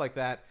 stuff like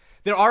that.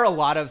 There are a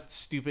lot of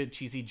stupid,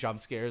 cheesy jump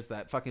scares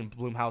that fucking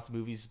Blumhouse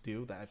movies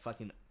do that I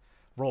fucking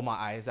roll my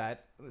eyes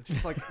at. It's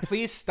just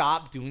please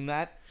stop doing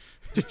that.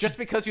 Just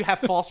because you have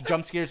false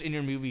jump scares in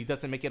your movie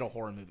doesn't make it a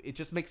horror movie. It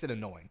just makes it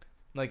annoying.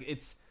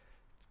 It's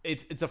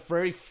a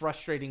very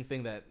frustrating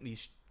thing that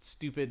these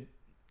stupid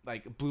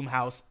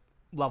Blumhouse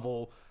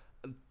level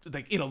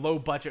low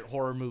budget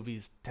horror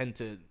movies tend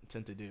to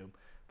do.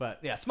 But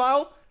yeah,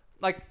 Smile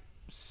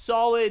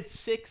solid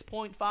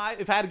 6.5.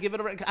 If I had to give it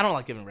a rating, I don't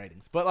like giving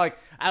ratings, but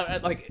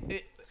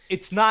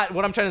it's not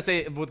what I'm trying to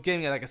say with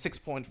giving it a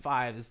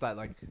 6.5 is that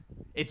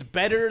it's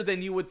better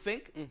than you would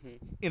think.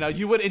 Mm-hmm.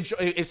 You would enjoy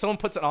if someone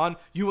puts it on,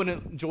 you would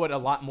enjoy it a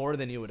lot more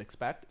than you would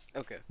expect.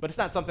 Okay. But it's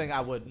not something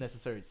I would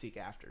necessarily seek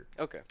after.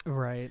 Okay.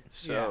 Right.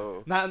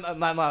 So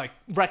not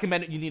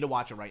recommend it. You need to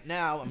watch it right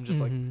now. I'm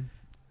just it's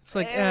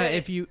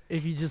if you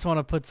just want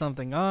to put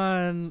something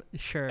on,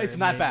 sure. It's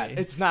not maybe. bad.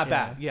 It's not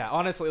bad. Yeah,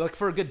 honestly,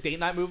 for a good date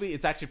night movie,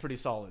 it's actually pretty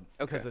solid.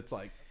 Okay. Because it's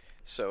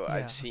So Yeah.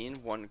 I've seen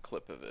one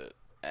clip of it,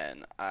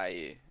 and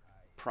I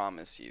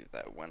promise you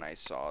that when I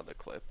saw the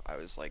clip, I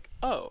was like,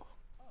 oh,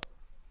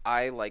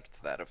 I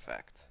liked that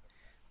effect.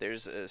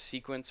 There's a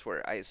sequence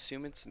where I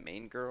assume it's the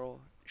main girl.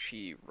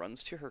 She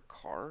runs to her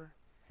car.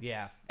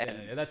 yeah,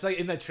 And- that's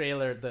in the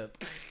trailer.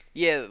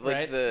 Yeah,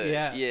 Right?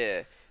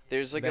 yeah.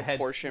 There's The a heads-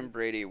 portion,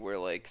 Brady,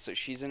 where so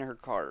she's in her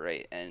car,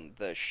 right? And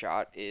the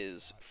shot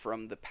is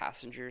from the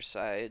passenger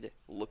side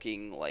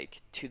looking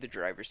to the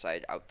driver's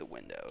side out the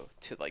window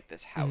to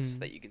this house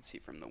that you can see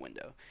from the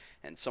window.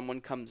 And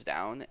someone comes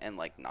down and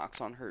knocks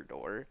on her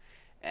door,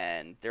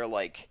 and they're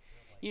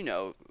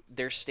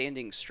they're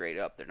standing straight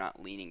up. They're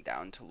not leaning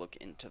down to look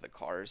into the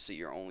car, so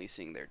you're only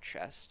seeing their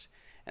chest.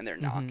 And they're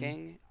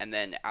knocking, and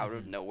then out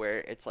of nowhere,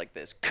 it's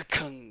this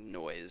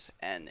noise,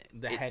 and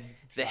The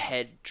the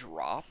head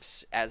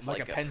drops as Like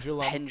a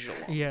pendulum.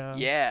 Yeah.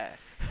 Yeah.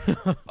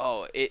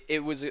 Oh,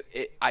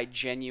 I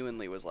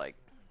genuinely was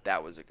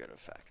that was a good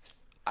effect.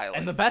 I liked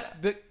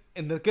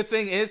And the good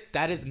thing is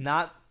that is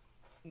not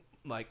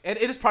it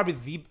is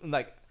probably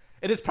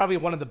it is probably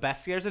one of the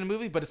best scares in the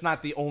movie, but it's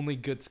not the only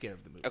good scare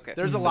of the movie. Okay.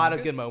 There's a That's lot of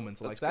good. good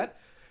moments That's that.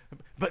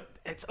 But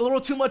it's a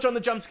little too much on the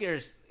jump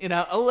scares,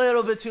 a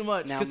little bit too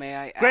much. Now, 'Cause may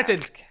I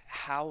granted, ask,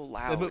 how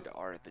loud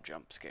are the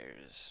jump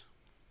scares?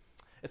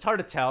 it's hard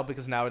to tell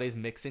because nowadays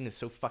mixing is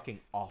so fucking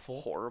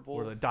awful. Horrible.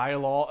 Where the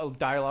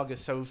dialogue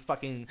is so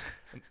fucking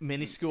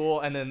minuscule,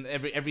 and then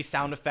every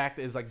sound effect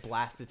is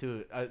blasted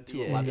to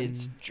Yeah, 11.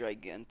 it's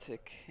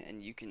gigantic,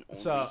 and you can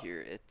only So-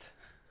 hear it.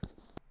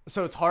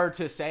 So it's hard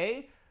to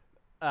say.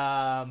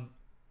 But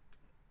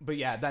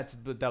yeah, that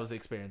was the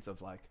experience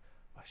of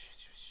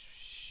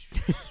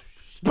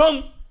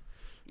boom.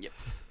 Yep.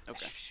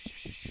 Okay.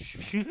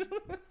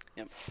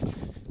 Yep.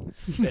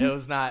 It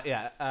was not.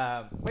 Yeah.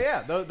 But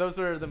yeah, those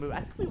were the movies.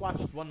 I think we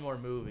watched one more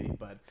movie,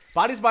 but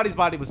Bodies, Bodies,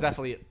 Body was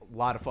definitely a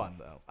lot of fun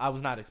though. I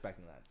was not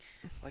expecting that.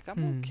 Like,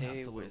 I'm okay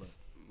Absolutely. with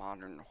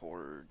modern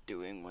horror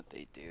doing what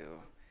they do.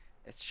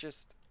 It's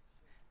just,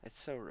 it's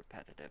so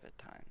repetitive at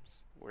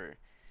times. Where,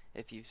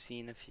 if you've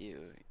seen a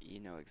few, you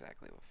know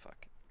exactly what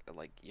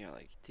like, you're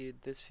like,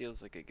 dude, this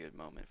feels like a good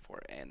moment for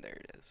it, and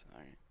there it is. All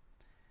right.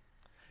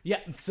 Yeah,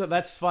 so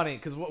that's funny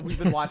because we've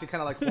been watching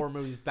kind of like horror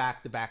movies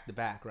back to back to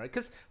back, right?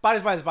 Because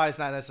Bodies, Bodies, Bodies is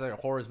not necessarily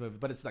a horror movie,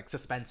 but it's like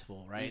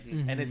suspenseful, right?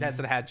 And it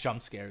hasn't had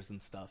jump scares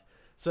and stuff.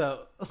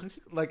 So,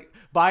 like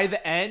by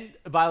the end,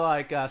 by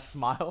like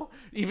Smile,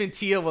 even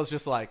Tia was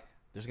just like,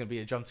 "There's gonna be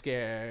a jump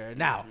scare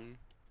now."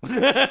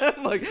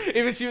 Like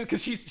even she,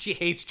 because she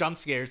hates jump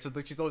scares, so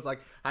she's always like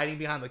hiding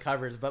behind the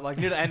covers. But like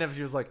near the end of it,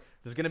 she was like,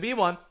 "There's gonna be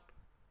one."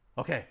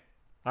 Okay.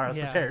 All right, I was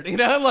prepared. You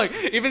know, like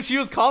even she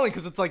was calling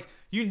because it's like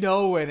you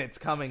know when it's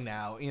coming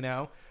now. You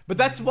know, but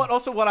that's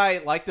what I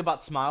liked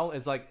about Smile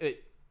is like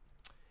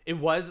it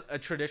was a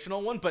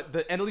traditional one, but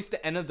at least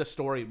the end of the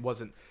story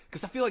wasn't.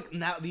 Because I feel like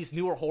now these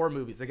newer horror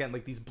movies, again,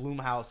 like these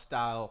Blumhouse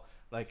style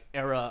like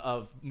era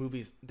of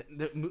movies,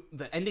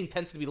 the ending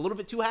tends to be a little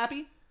bit too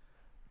happy.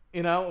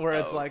 You know, where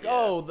it's like,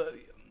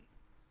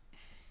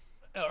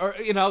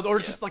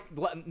 just like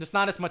there's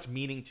not as much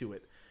meaning to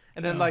it.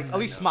 And then at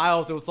least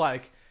Smiles, it was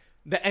like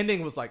the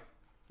ending was like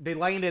they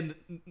landed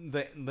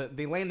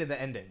the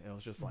ending. It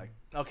was just like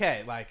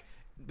okay, like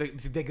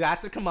they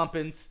got the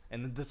comeuppance,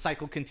 and the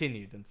cycle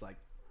continued. And it's like,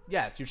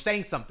 yes, you're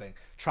saying something.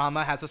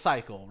 Trauma has a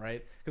cycle,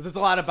 right? Because it's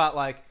a lot about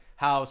like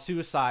how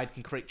suicide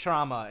can create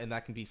trauma, and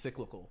that can be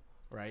cyclical,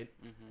 right?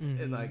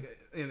 And like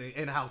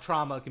and how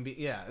trauma can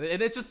be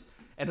and it's just.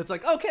 And it's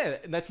like, okay,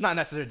 that's not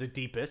necessarily the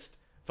deepest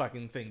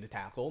fucking thing to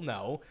tackle,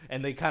 no.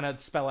 And they kind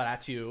of spell it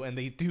at you, and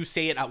they do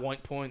say it at one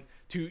point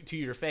to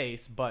your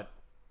face, but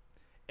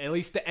at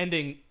least the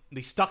ending,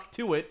 they stuck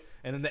to it,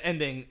 and then the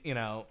ending,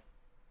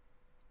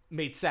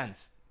 made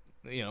sense.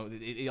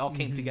 It all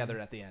came together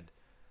at the end.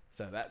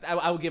 So that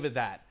I would give it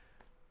that.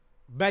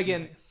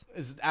 Megan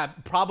is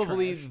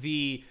probably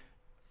the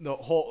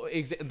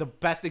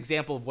best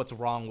example of what's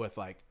wrong with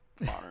like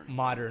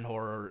modern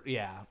horror.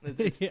 Yeah,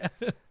 it's,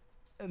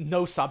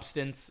 no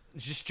substance,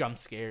 just jump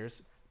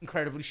scares,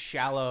 incredibly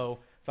shallow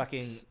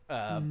fucking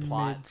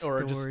plot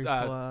or just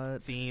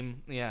plot.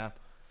 theme. Yeah,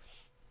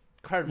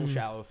 incredible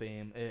shallow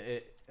theme.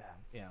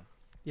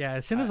 Yeah,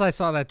 as soon as I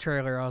saw that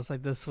trailer, I was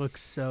like, "This looks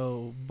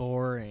so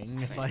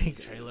boring. Like,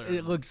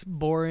 it looks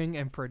boring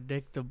and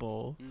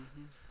predictable.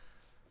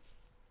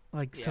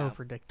 So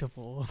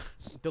predictable."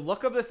 The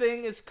look of the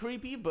thing is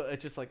creepy, but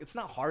it's just like it's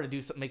not hard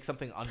to make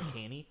something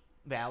uncanny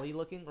valley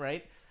looking,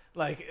 right?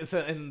 Like, so,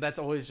 and that's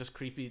always just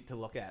creepy to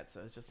look at.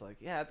 So it's just like,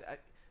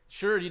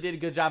 sure, you did a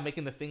good job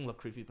making the thing look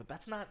creepy, but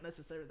that's not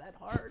necessarily that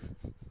hard.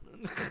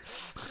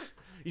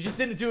 You just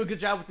didn't do a good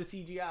job with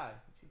the CGI.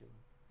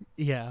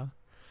 Yeah.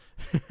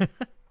 Yeah.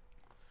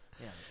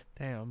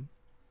 Damn.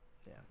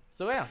 Yeah.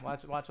 So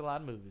watch a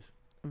lot of movies.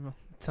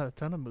 A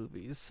ton of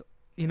movies.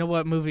 You know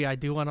what movie I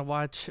do want to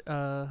watch?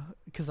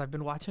 Because I've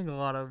been watching a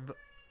lot of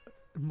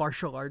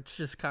martial arts,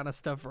 just kind of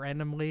stuff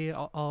randomly.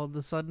 All of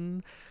a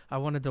sudden, I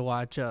wanted to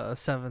watch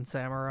Seven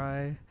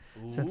Samurai.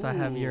 Since I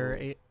have your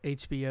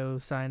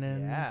HBO sign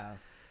in. Yeah.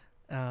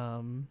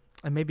 And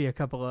maybe a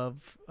couple of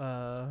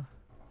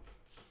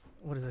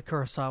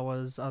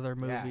Kurosawa's other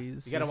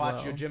movies. You gotta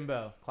watch your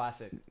Yojimbo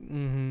classic,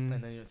 and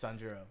then your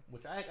Sanjuro,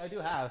 which I do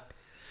have.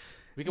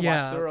 We can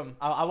watch through them.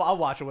 I'll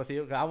watch it with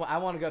you. I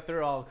want to go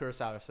through all of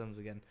Kurosawa's films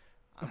again.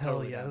 I'm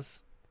totally down.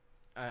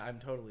 I'm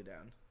totally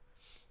down.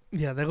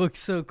 Yeah, they look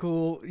so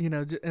cool,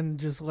 and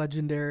just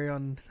legendary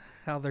on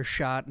how they're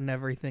shot and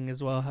everything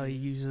as well. How he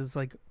uses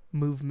like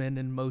movement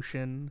and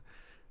motion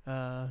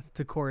to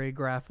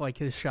choreograph like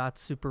his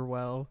shots super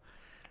well.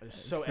 It's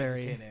so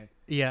entertaining.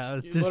 Yeah,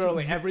 it's just,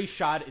 literally every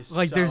shot is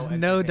like so there's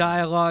no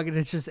dialogue, and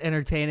it's just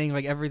entertaining.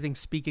 Like everything's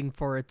speaking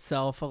for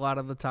itself a lot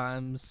of the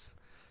times.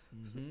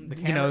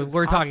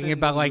 We're talking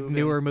about like moving.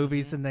 Newer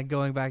movies, and then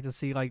going back to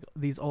see like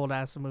these old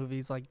ass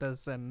movies like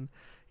this, and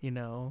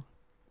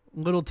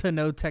little to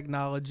no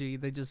technology.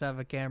 They just have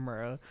a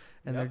camera,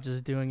 and they're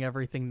just doing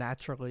everything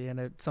naturally, and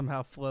it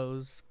somehow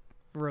flows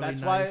really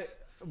nice. That's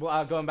why,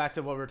 well, going back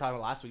to what we were talking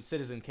about last week,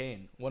 Citizen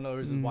Kane, one of the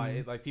reasons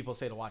why like people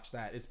say to watch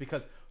that is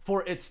because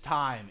for its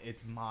time,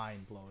 it's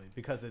mind-blowing.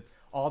 Because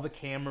all the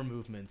camera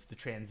movements, the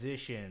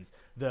transitions,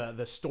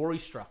 the story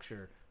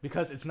structure,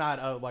 because it's not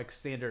a like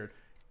standard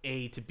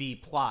A to B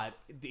plot,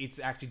 it's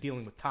actually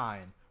dealing with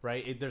time,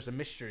 right? There's a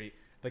mystery.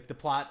 Like the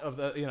plot of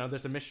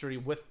there's a mystery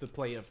with the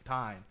play of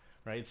time.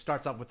 Right, it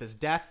starts off with his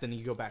death, then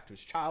you go back to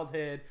his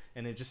childhood,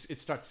 and it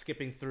starts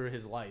skipping through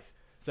his life.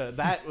 So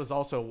that was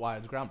also why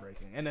it's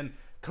groundbreaking. And then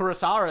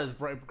Kurosawa is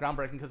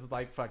groundbreaking because it's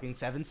like fucking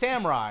Seven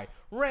Samurai,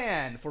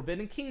 Ran,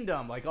 Forbidden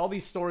Kingdom, like all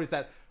these stories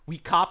that we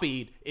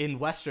copied in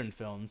Western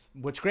films.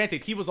 Which,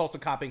 granted, he was also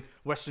copying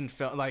Western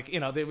film. Like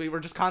we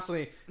were just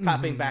constantly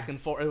copying back and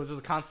forth. It was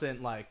just a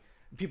constant like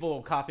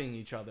people copying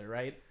each other,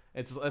 right?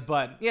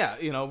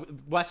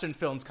 Western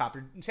films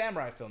copied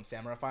samurai films,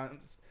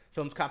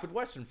 films copied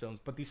Western films,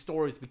 but these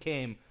stories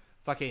became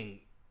fucking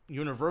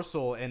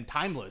universal and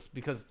timeless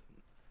because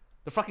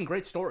they're fucking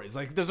great stories.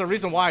 Like, there's a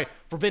reason why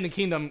Forbidden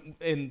Kingdom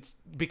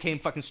became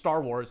fucking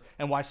Star Wars,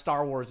 and why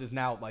Star Wars is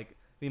now like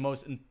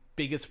the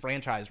biggest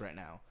franchise right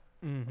now,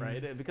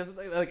 right? Because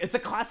like it's a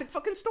classic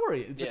fucking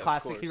story. It's a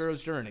classic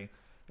hero's journey.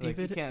 Like,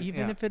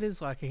 even if it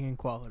is lacking in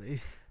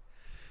quality.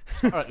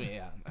 God.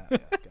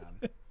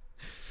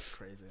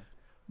 Crazy.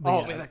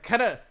 Man, that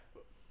kind of.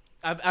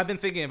 I've been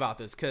thinking about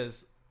this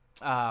because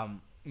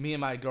me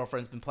and my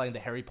girlfriend's been playing the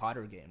Harry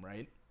Potter game,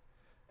 right?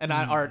 And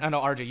I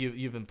know RJ,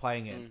 you've been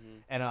playing it,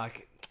 and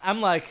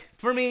I'm like,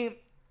 for me,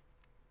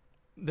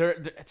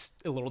 it's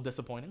a little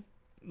disappointing.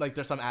 Like,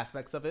 there's some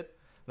aspects of it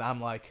that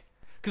I'm like,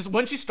 because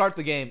once you start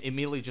the game, it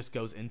immediately just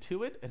goes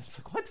into it, and it's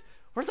like, what?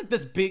 Where's like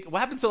this big? What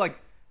happened to like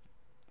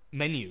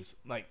menus?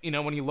 Like, you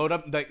know, when you load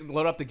up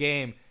the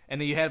game,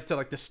 and then you head to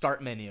like the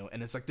start menu,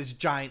 and it's like this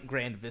giant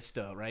grand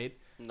vista, right?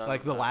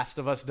 Like The Last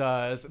of Us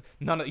does.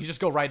 You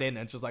just go right in,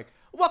 and it's just like,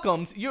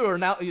 welcome. You are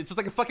now. It's just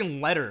like a fucking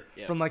letter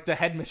from like the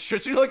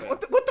headmistress. You're like, what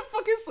the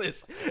fuck is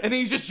this? And then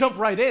you just jump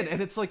right in, and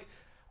it's like,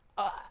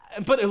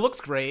 but it looks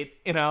great.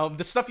 You know,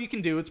 the stuff you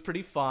can do, it's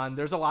pretty fun.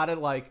 There's a lot of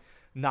like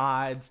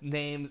nods,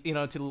 names, you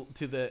know,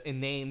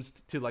 names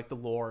to like the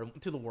lore,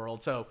 to the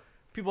world. So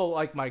people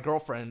like my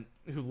girlfriend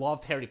who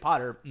loved Harry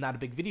Potter, not a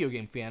big video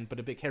game fan,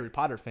 but a big Harry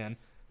Potter fan,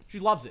 she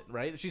loves it,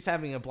 right? She's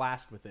having a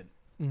blast with it,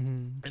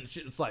 and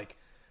it's like.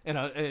 You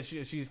know, and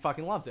she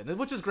fucking loves it,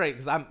 which is great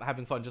because I'm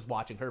having fun just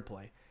watching her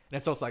play. And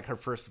it's also like her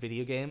first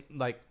video game,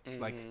 like,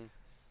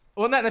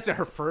 well, not necessarily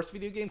her first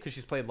video game because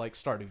she's played like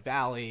Stardew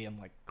Valley and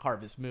like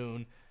Harvest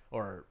Moon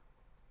or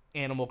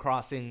Animal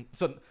Crossing.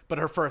 So, but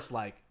her first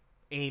like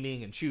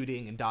aiming and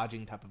shooting and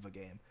dodging type of a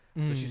game.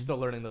 So she's still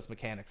learning those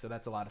mechanics. So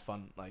that's a lot of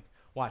fun, like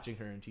watching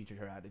her and teaching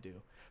her how to do.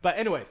 But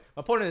anyways,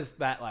 my point is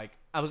that like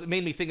it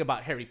made me think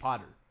about Harry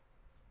Potter,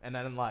 and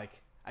then like.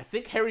 I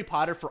think Harry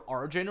Potter for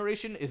our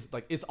generation is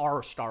like it's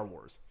our Star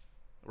Wars,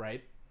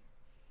 right?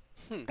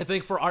 I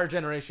think for our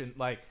generation,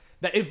 like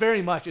that it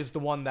very much is the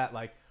one that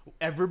like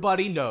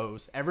everybody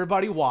knows,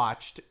 everybody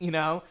watched, you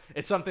know?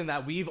 It's something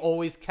that we've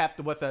always kept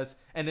with us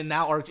and then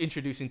now are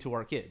introducing to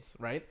our kids,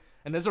 right?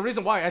 And there's a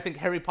reason why I think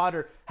Harry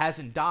Potter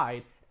hasn't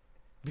died.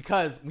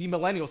 Because we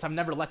millennials have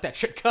never let that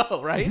shit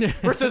go, right?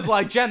 Versus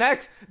like Gen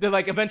X, they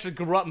like eventually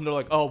grew up and they're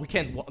like, oh, we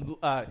can't,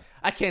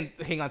 I can't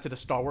hang on to the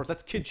Star Wars.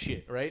 That's kid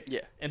shit, right? Yeah.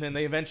 And then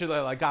they eventually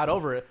like got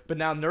over it. But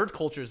now nerd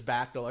culture's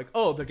back. They're like,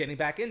 oh, they're getting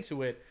back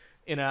into it,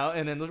 you know?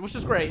 And then which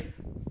is great.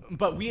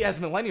 But we as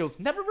millennials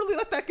never really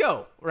let that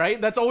go,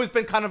 right? That's always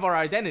been kind of our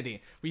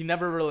identity. We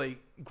never really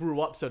grew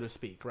up, so to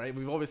speak, right?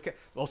 We've always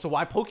also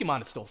why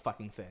Pokemon is still a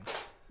fucking thing.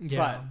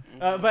 Yeah.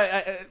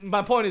 But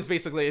my point is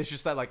basically it's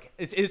just that like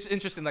it's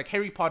interesting. Like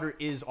Harry Potter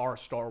is our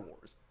Star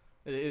Wars,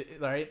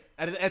 right?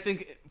 I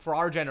think for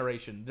our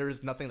generation there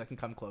is nothing that can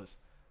come close.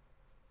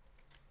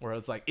 Where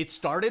it's like it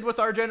started with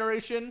our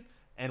generation,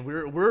 and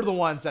we're the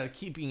ones that are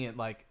keeping it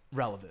like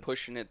relevant,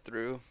 pushing it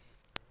through.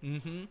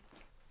 I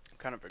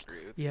kind of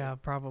agree with you. Yeah,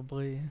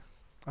 probably.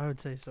 I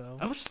would say so.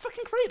 Which is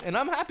fucking great, and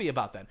I'm happy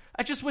about that.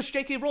 I just wish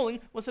J.K. Rowling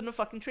wasn't a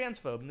fucking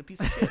transphobe and a piece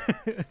of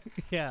shit.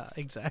 Yeah,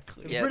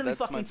 exactly. It really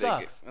fucking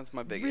sucks. That's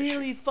my big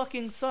really issue.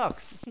 fucking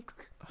sucks.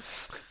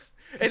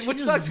 And which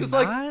sucks because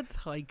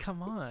like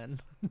come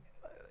on.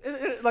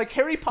 Like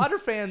Harry Potter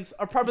fans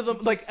are probably the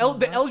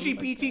the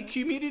LGBT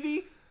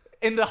community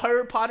in the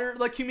Harry Potter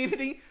like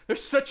community.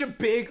 There's such a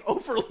big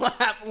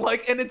overlap.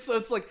 Like, and it's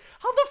like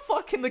how the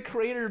fuck can the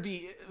creator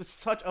be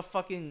such a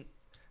fucking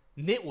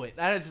nitwit?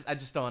 I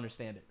just don't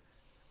understand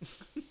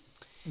it.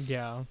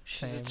 Yeah,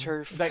 she's a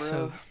turf, like,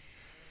 bro.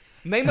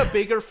 Name a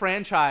bigger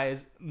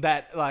franchise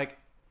that like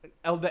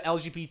the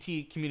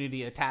LGBT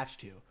community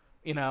attached to,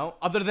 you know,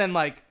 other than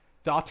like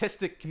the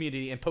autistic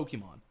community and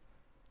Pokemon.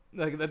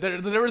 Like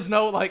there is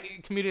no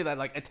like community that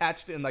like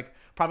attached and like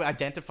probably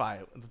identify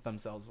with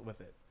themselves with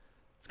it.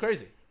 It's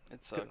crazy.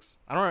 It sucks.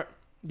 I don't.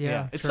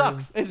 Yeah, it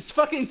sucks. It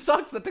fucking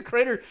sucks that the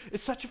creator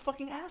is such a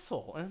fucking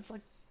asshole, and it's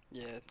like.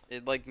 Yeah,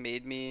 it like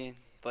made me.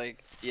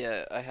 Like,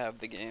 yeah, I have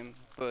the game,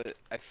 but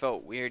I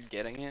felt weird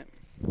getting it.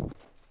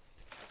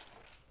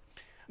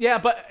 Yeah,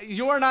 but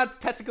you are not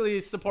technically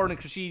supporting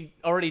because she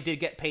already did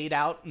get paid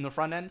out in the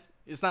front end.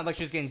 It's not like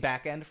she's getting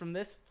back end from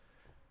this.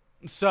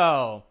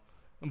 So,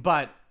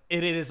 but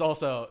it is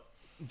also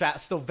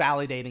still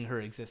validating her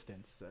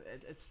existence.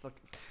 It's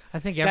like I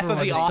think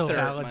everyone's still author.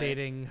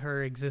 validating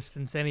her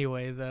existence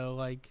anyway, though.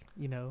 Like,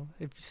 you know,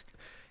 if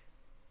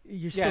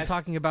you're still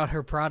talking about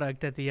her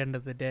product at the end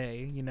of the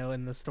day, you know,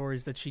 and the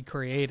stories that she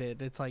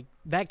created. It's like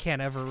that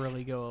can't ever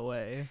really go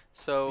away.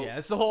 So yeah,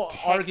 it's the whole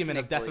argument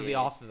of death of the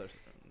author.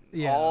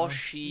 Yeah. All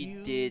she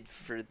did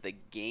for the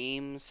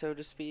game, so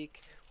to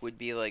speak, would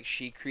be like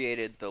she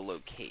created the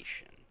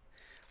location.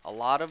 A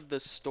lot of the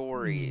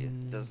story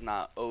does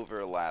not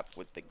overlap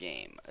with the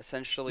game.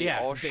 Essentially,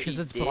 all she did... because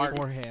it's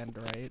beforehand,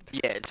 right?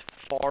 Yeah, it's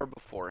far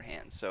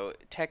beforehand. So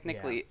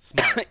technically,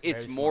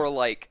 it's more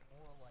like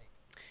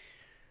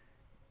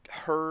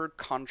her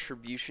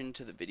contribution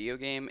to the video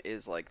game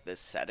is like the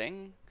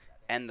setting,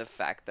 and the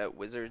fact that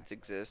wizards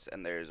exist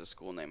and there is a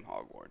school named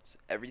Hogwarts.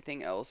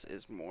 Everything else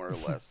is more or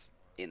less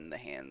in the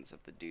hands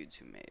of the dudes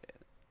who made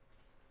it.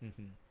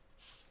 Mm-hmm.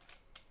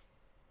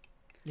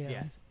 Yeah.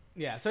 Yes.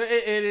 Yeah. So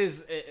it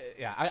is.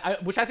 I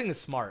which I think is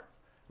smart.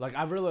 Like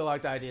I really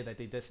like the idea that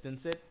they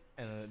distance it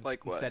and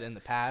Likewise. set it in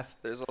the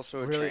past. There's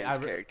also a Really, trans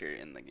character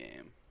in the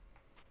game.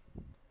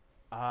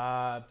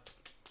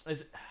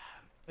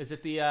 Is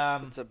it the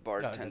It's a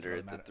bartender really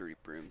at the matter. Three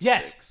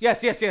Yes.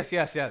 Broomsticks.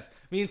 Yes.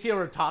 Me and Tia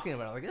were talking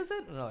about it. Like, is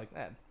it? And we're like,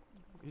 man,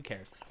 who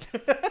cares?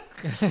 We're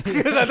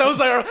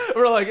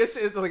like, is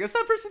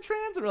that person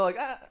trans? And we're like,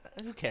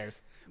 who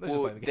cares? Let's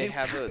just Well, play the they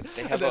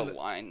game. have a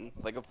line,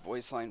 like a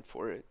voice line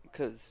for it,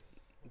 because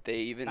they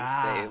even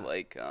say,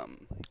 like,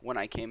 when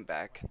I came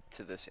back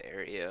to this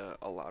area,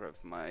 a lot of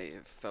my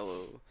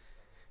fellow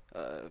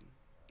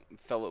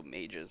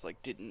mages,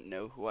 like, didn't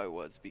know who I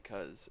was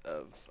because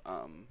of,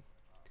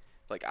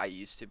 like, I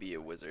used to be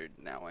a wizard,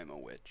 now I'm a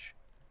witch.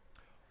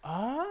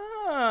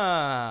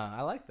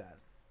 I like that.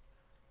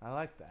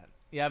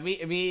 Yeah,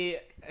 me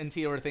and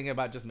Tia were thinking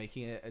about just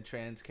making it a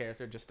trans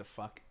character just to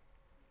fuck.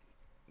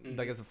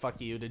 Like as a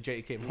fuck you to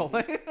J.K.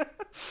 Rowling.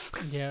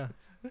 Yeah.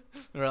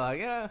 We were like,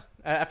 yeah.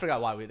 I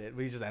forgot why we did.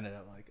 We just ended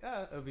up like,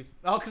 it would be.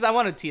 Oh, because I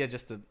wanted Tia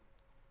just to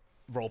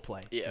role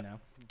play. Yeah. You know?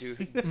 Do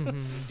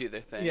their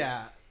thing.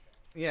 Yeah.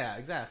 Yeah,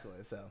 exactly.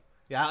 So,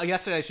 yeah,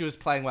 yesterday she was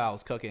playing while I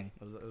was cooking.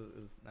 It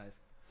was nice.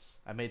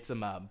 I made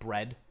some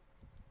bread.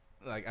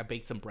 Like, I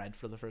baked some bread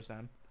for the first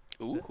time.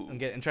 Ooh.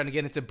 I'm trying to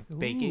get into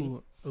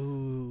baking.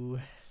 Ooh.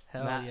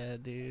 Hell yeah,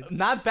 dude.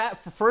 Not bad.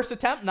 For first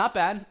attempt, not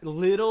bad. A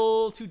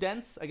little too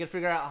dense. I got to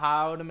figure out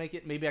how to make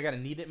it. Maybe I got to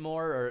knead it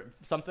more or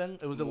something.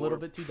 It was a little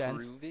bit too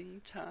dense.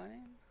 Proving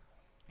time?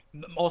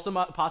 Also,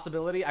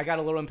 possibility. I got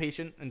a little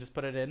impatient and just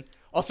put it in.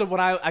 Also, when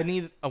I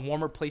need a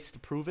warmer place to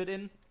prove it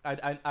in,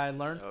 I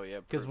learned. Oh, yeah.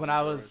 Because when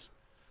I was...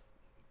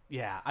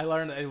 Yeah, I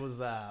learned that it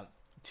was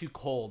too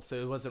cold, so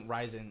it wasn't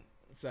rising.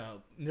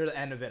 So near the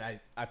end of it,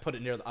 I put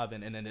it near the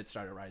oven, and then it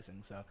started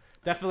rising. So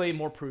definitely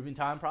more proving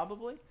time,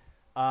 probably.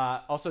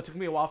 Also, it took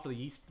me a while for the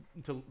yeast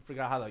to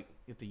figure out how to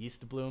get the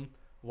yeast to bloom.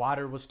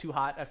 Water was too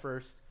hot at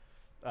first.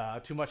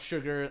 Too much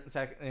sugar,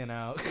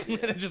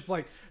 it just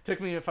took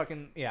me a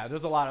fucking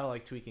There's a lot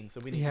of tweaking, so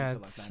we didn't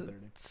get to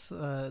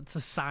 9:30. It's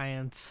a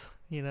science,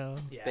 you know.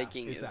 Yeah,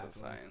 baking exactly. is a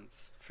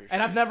science for sure.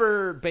 And I've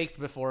never baked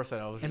before,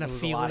 so it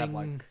was a lot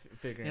of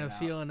figuring it out.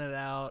 Feeling it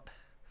out.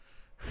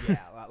 Yeah,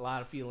 a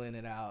lot of feeling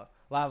it out.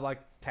 A lot of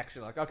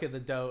texture, okay, the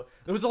dough.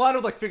 There was a lot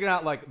of figuring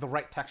out the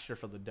right texture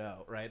for the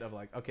dough, right? Of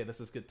okay, this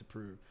is good to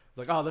prove.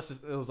 It's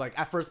it was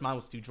at first mine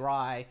was too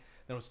dry,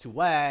 then it was too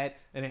wet,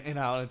 and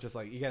it's just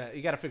you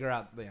gotta figure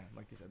out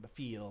like you said, the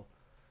feel.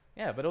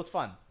 Yeah, but it was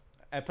fun.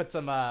 I put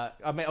some I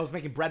was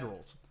making bread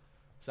rolls,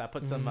 so I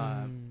put some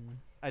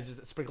I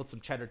just sprinkled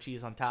some cheddar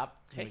cheese on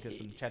top to make it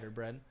some cheddar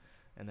bread,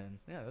 and then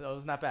it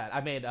was not bad.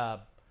 I made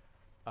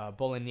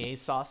bolognese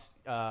sauce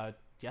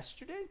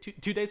yesterday,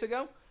 2 days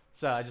ago.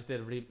 So I just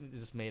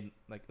made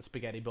a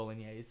spaghetti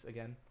bolognese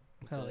again.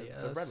 Hell the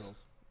yes. bread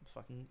rolls. It's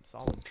fucking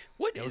solid.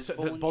 What is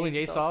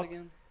bolognese sauce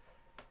again?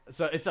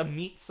 So it's a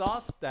meat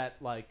sauce that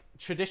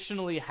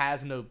traditionally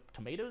has no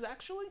tomatoes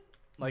actually.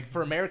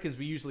 For Americans,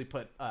 we usually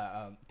put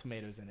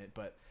tomatoes in it,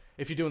 but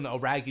if you're doing the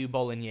ragu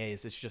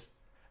bolognese, it's just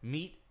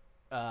meat,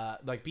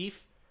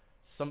 beef,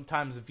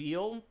 sometimes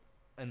veal,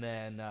 and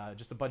then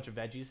just a bunch of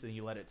veggies. Then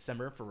you let it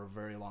simmer for a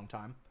very long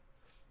time.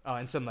 Oh,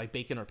 and some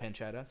bacon or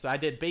pancetta. So I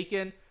did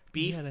bacon,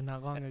 beef. You had it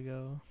not long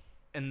ago.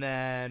 And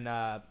then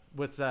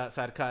so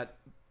I'd cut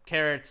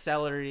carrots,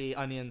 celery,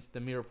 onions,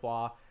 the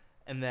mirepoix,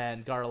 and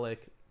then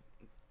garlic.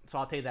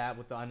 Saute that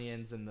with the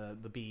onions and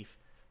the beef.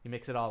 You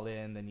mix it all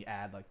in. Then you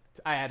add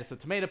I added some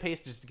tomato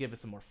paste just to give it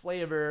some more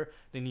flavor.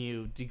 Then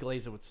you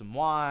deglaze it with some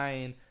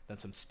wine, then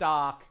some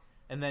stock,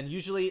 and then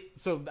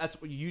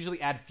that's what you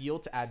usually add veal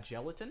to add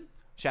gelatin.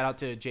 Shout out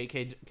to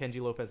J.K.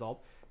 Kenji Lopez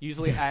Alt.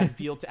 Usually add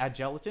veal to add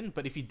gelatin,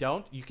 but if you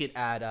don't, you could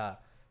add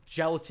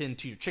gelatin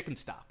to your chicken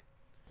stock.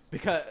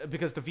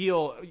 Because the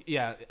veal,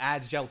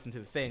 adds gelatin to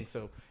the thing.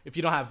 So if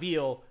you don't have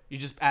veal, you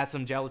just add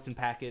some gelatin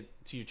packet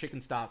to your chicken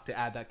stock to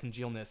add that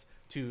congealness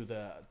to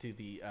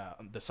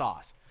the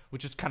sauce,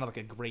 which is kind of like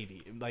a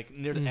gravy.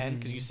 Near the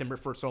end, because you simmer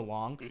for so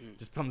long,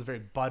 just becomes very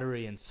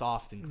buttery and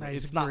soft and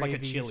nice. It's not like a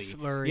chili.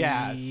 Slurry.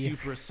 Yeah, it's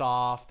super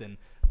soft and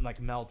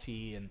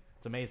melty, and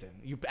it's amazing.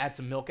 You add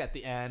some milk at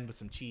the end with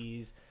some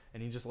cheese,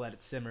 and you just let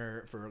it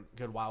simmer for a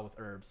good while with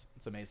herbs.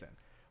 It's amazing.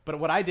 But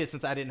what I did,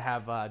 since I didn't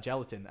have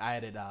gelatin, I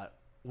added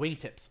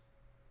wingtips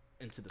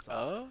into the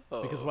sauce.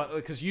 Oh.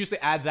 Because you usually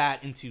add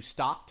that into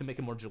stock to make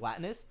it more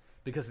gelatinous,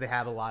 because they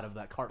have a lot of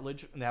that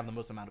cartilage, and they have the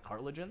most amount of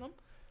cartilage in them.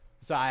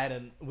 So I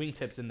added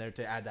wingtips in there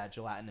to add that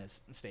gelatinous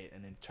state,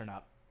 and it turned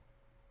out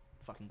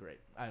fucking great.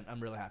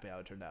 I'm really happy how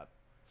it turned out.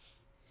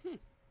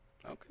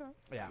 Okay.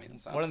 Yeah, I mean,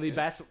 one of the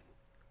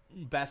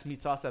good. best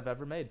meat sauce I've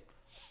ever made.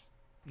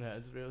 Yeah,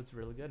 it's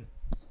really good.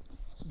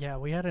 Yeah,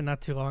 we had it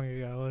not too long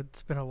ago.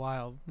 It's been a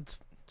while. It's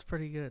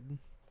pretty good.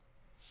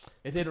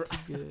 It did.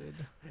 Good.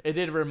 It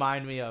did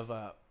remind me of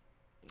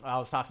I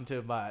was talking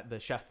to the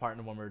chef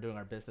partner when we were doing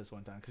our business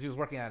one time because he was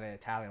working at an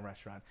Italian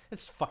restaurant.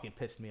 It's fucking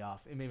pissed me off.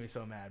 It made me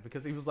so mad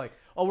because he was like,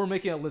 "Oh, we're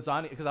making a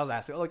lasagna." Because I was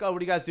asking, like, "Oh,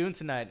 what are you guys doing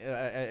tonight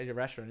at your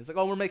restaurant?" He's like,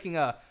 "Oh, we're making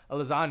a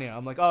lasagna."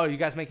 I'm like, "Oh, you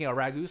guys making a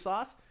ragu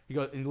sauce?" He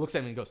goes and he looks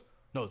at me and goes,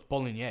 "No, it's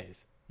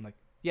bolognese." I'm like,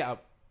 "Yeah,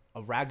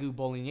 a ragu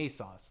bolognese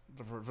sauce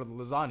for the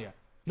lasagna."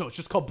 "No, it's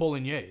just called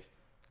bolognese."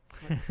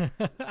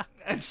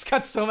 I just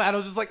got so mad. I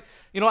was just like,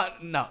 you know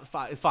what? No,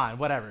 fine,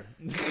 whatever.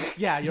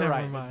 Yeah, you're Never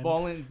right. mind.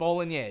 It's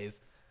bolognese.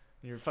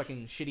 Your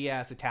fucking shitty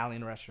ass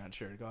Italian restaurant.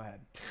 Sure, go ahead.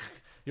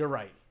 You're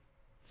right.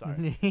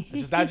 Sorry.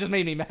 That just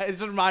made me mad. It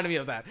just reminded me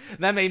of that.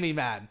 That made me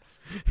mad.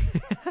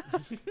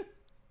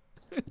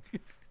 A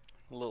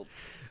little.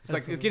 It's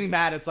like getting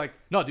mad. It's like,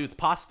 no, dude, it's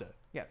pasta.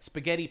 Yeah,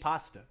 spaghetti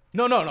pasta.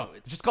 No. It's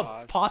It's just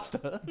called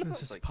pasta. It's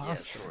just Like,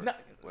 pasta. yeah, sure. No.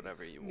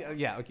 Whatever you want.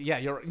 Yeah, okay, yeah.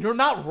 You're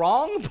not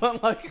wrong,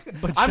 but like,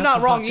 But I'm shut not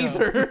the wrong fuck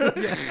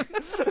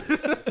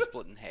either.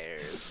 Splitting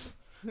hairs.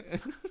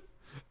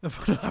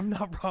 But I'm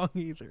not wrong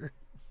either.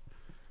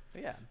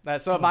 Yeah.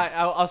 So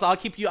I'll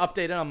keep you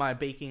updated on my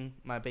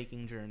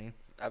baking journey.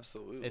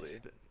 Absolutely.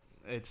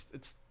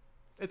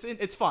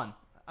 It's fun.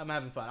 I'm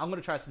having fun. I'm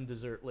gonna try some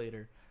dessert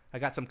later. I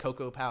got some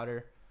cocoa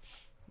powder.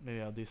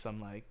 Maybe I'll do some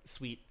like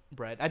sweet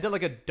bread. I did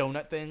like a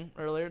donut thing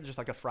earlier, just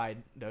like a fried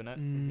donut.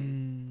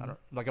 I don't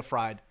like a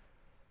fried.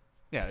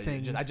 Yeah,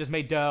 Thing. I just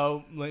made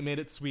dough, made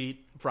it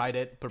sweet, fried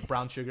it, put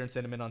brown sugar and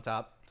cinnamon on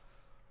top.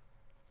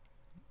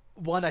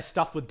 One I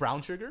stuffed with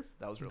brown sugar.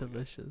 That was really good.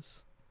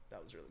 Delicious.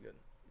 That was really good.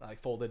 I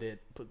folded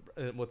it, put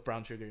with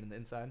brown sugar in the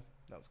inside.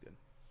 That was good.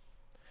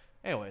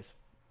 Anyways,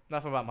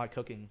 enough about my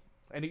cooking.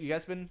 And you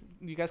guys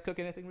cook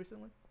anything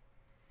recently?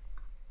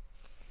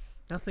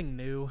 Nothing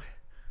new.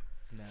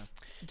 No.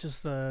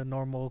 Just the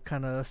normal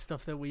kind of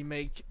stuff that we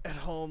make at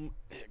home,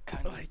 It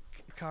kind of. like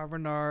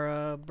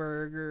carbonara,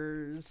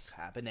 burgers.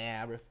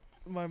 Habanero.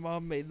 My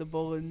mom made the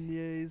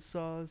bolognese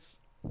sauce.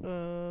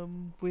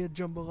 We had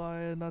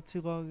jambalaya not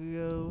too long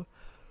ago.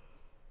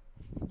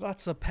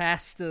 Lots of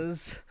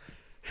pastas.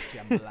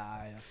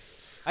 Jambalaya.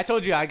 I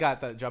told you I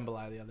got the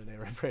jambalaya the other day,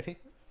 right, Brady?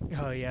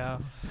 Oh yeah.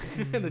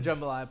 The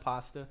jambalaya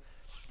pasta.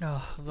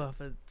 Oh, I love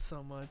it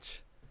so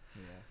much.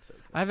 Yeah, so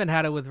good. I haven't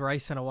had it with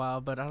rice in a while,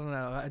 but I don't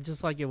know. I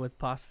just like it with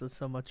pasta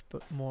so much,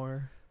 but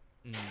more.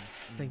 I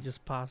think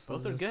just pasta.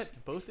 Both are good.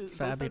 Both are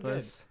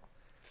Fabulous.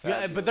 good.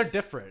 Yeah, but they're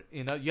different.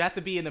 You know, you have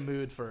to be in the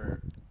mood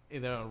for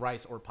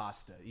rice or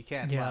pasta. You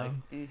can't Yeah. like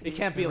Mhm. it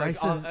can't be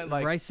rice like is,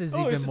 like rice is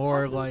 "Oh, even is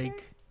more pasta like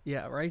okay?"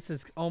 yeah, rice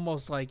is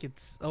almost like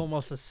it's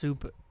almost a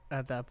soup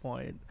at that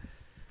point.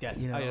 Yes,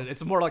 you know.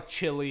 it's more like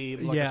chili.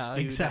 Like Yeah, a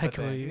stew type of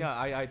thing. exactly.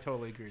 Yeah, I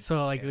totally agree.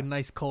 So like Yeah. a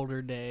nice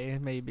colder day,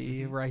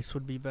 maybe Mhm. rice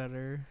would be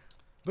better.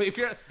 But if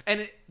you're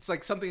it's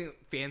like something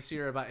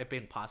fancier about it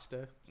being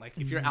pasta. Like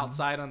if you're Mhm.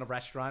 outside on a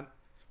restaurant,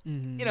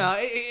 Mhm. you know,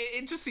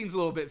 it just seems a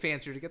little bit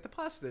fancier to get the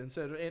pasta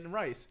instead of in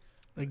rice.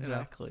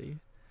 Exactly.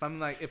 If I'm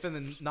like if in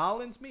the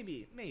Nolans,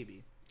 maybe.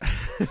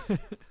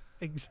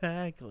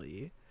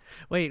 Exactly.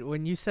 Wait,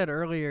 when you said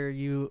earlier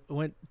you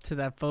went to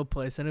that pho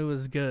place and it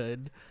was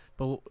good,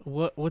 but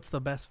what's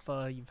the best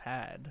pho you've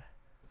had?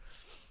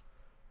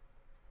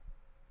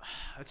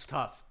 It's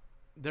tough.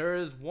 There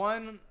is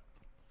one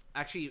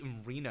actually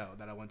in Reno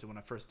that I went to when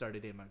I first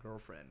started dating my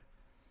girlfriend.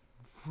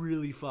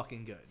 Really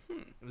fucking good.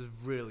 It was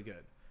really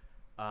good.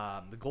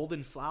 The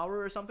Golden Flower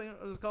or something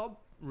it was called.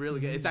 Really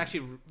good. It's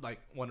actually like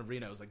one of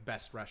Reno's like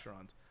best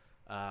restaurants.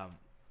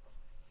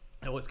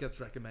 It always gets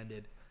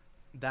recommended.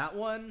 That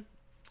one,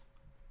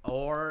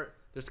 or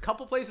there's a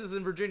couple places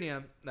in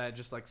Virginia that I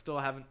just like still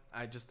haven't.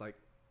 I just like,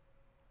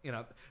 you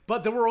know,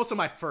 but they were also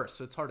my first,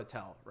 so it's hard to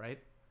tell, right?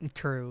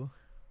 True.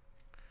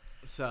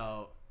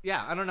 So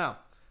yeah, I don't know.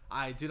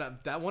 I do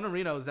not. That one in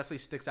Reno definitely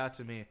sticks out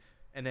to me.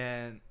 And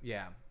then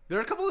yeah, there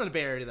are a couple in the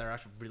Bay Area that are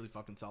actually really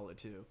fucking solid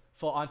too.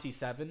 Full Auntie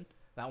 7,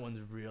 that one's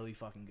really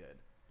fucking good.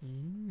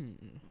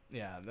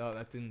 Yeah, no,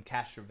 that's in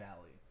Castro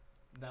Valley.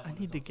 That I one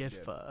need is to also get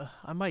good. pho.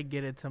 I might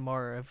get it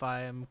tomorrow if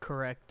I am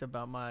correct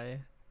about my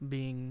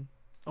being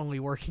only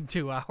working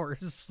 2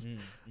 hours.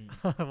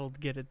 I will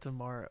get it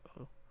tomorrow.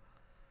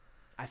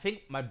 I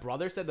think my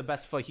brother said the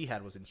best pho he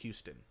had was in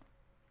Houston,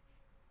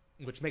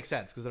 which makes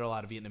sense because there are a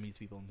lot of Vietnamese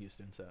people in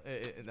Houston, so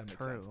that makes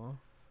sense. True.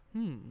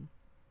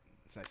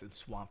 It's nice and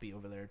swampy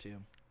over there too.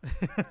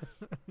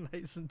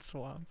 Nice and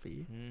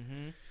swampy.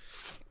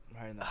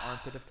 Right in the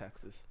armpit of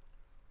Texas,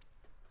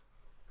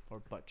 or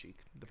butt cheek,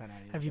 depending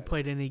on how Have look you at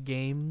played any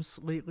games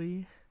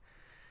lately?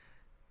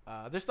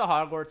 it. There's the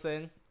Hogwarts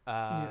thing.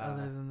 Yeah,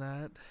 other than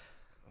that,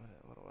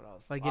 What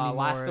else? Like any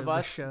Last more of of the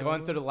Us. show?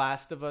 Going through the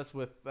Last of Us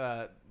with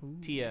Ooh.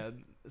 Tia.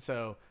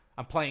 So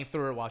I'm playing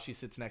through it while she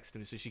sits next to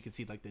me, so she can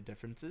see like the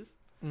differences.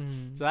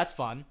 Mhm. So that's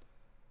fun.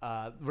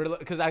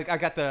 Because I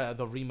got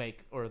the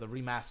remake or the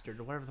remastered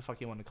or whatever the fuck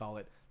you want to call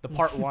it, the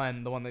part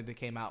one, the one that they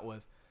came out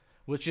with,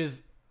 which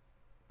is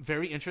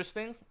very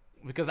interesting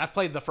because I've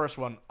played the first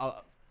one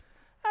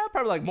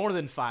probably like more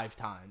than 5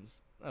 times.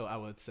 I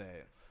would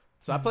say.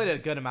 So I played it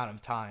a good amount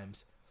of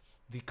times.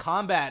 The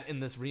combat in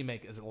this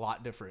remake is a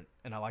lot different,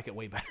 and I like it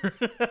way better.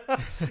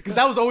 Because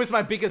that was always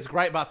my biggest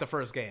gripe about the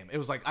first game. It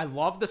was like I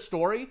love the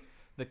story.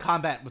 the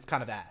combat was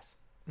kind of ass.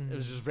 It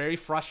was just very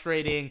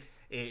frustrating.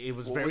 It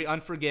was very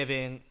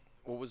unforgiving.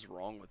 What was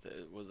wrong with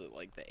it? Was it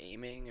like the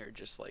aiming or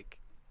just like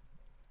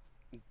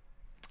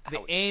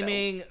the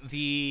aiming,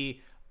 the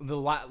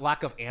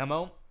lack of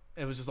ammo?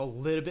 It was just a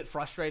little bit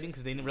frustrating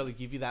because they didn't really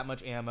give you that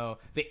much ammo.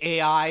 The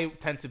AI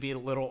tend to be a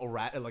little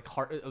erratic, like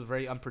it was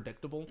very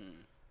unpredictable,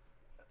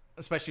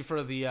 especially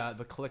for the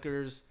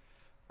clickers.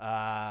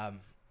 Yeah,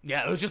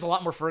 it was just a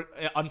lot more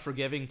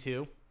unforgiving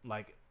too.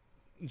 Like,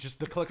 just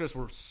the clickers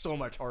were so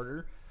much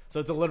harder, so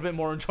it's a little bit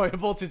more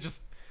enjoyable to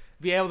just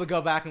be able to go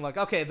back and like,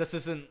 okay, this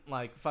isn't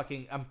like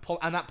fucking.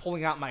 I'm not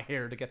pulling out my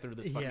hair to get through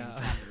this fucking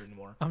chapter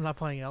anymore. I'm not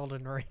playing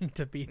Elden Ring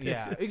to beat it.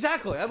 Yeah,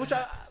 exactly. Which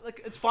I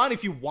like. It's fine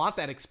if you want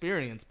that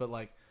experience, but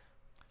like,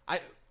 I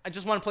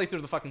just want to play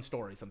through the fucking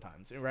story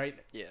sometimes, right?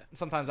 Yeah.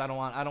 Sometimes I don't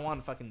want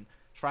to fucking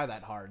try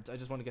that hard. I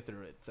just want to get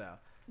through it. So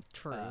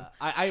true.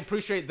 I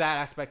appreciate that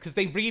aspect because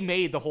they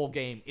remade the whole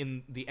game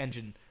in the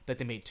engine that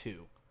they made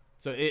 2.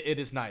 So it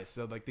is nice.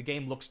 So like the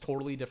game looks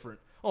totally different.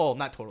 Oh,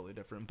 not totally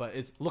different, but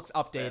it looks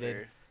updated.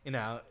 Better. You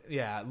know,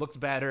 yeah, it looks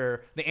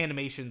better. The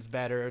animation's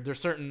better. There's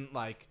certain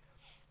like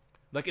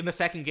in the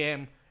second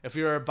game, if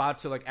you're about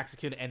to like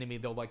execute an enemy,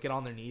 they'll like get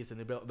on their knees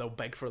and they'll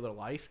beg for their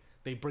life.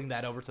 They bring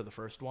that over to the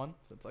first one,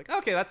 so it's like,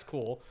 okay, that's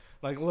cool.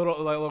 Like little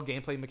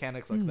gameplay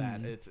mechanics like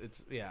that. It's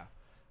yeah.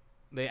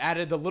 They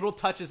added the little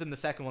touches in the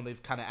second one.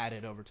 They've kind of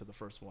added over to the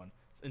first one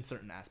in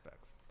certain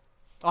aspects.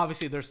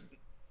 Obviously,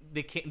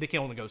 they can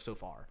only go so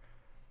far,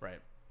 right?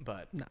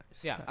 But nice.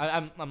 Yeah,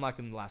 nice. I'm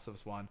liking The Last of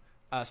Us 1.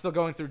 Still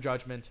going through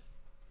Judgment.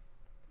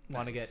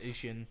 Want to Nice. get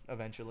Ishin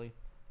eventually.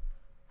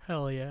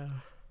 Hell yeah.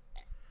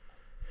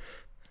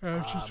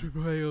 I've just been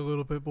playing a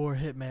little bit more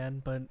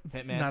Hitman, but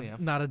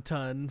not a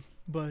ton.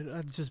 But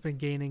I've just been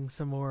gaining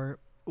some more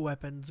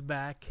weapons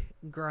back,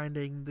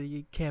 grinding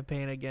the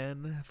campaign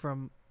again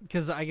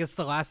because I guess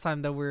the last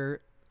time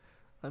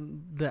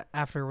that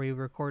after we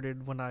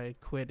recorded when I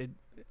quit, it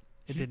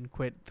didn't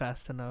quit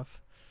fast enough.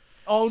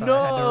 Oh So no!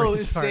 I had to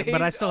restart,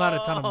 but I still had a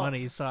ton of Oh.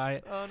 money, so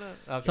I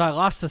Okay. so I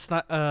lost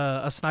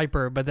a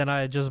sniper, but then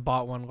I just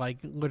bought one like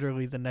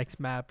literally the next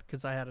map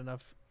because I had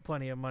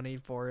plenty of money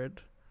for it.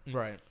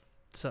 Right.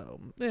 So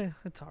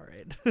it's all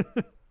right.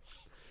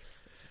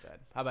 Bad.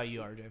 How about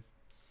you, RJ?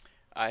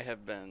 I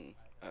have been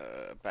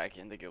back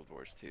into Guild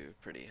Wars 2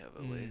 pretty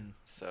heavily.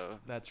 So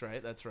That's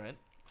right.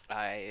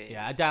 I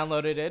I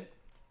downloaded it.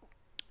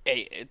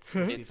 Hey, it's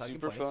if I can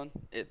super play it.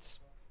 fun.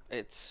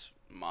 It's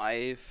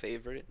my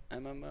favorite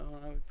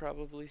MMO, I would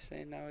probably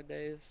say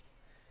nowadays.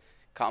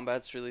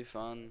 Combat's really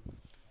fun.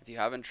 If you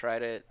haven't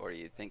tried it or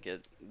you think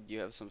you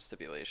have some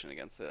stipulation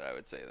against it, I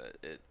would say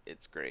that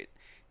it's great.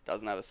 It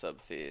doesn't have a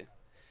sub fee.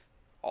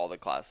 All the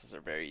classes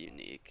are very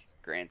unique.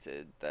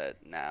 Granted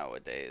that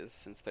nowadays,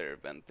 since there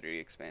have been 3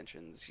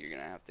 expansions, you're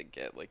gonna have to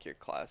get like your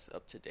class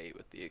up to date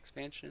with the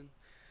expansion.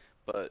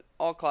 But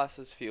all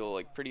classes feel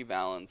like pretty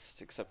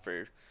balanced, except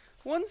for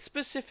one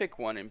specific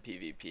one in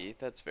PvP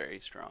that's very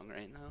strong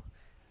right now.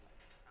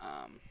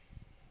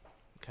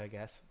 Can I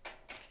guess?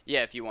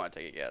 Yeah, if you want to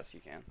take a guess,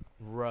 you can.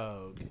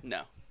 Rogue.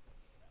 No,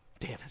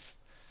 Damn it.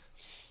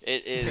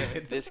 it is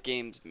this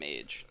game's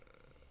mage.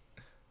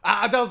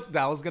 That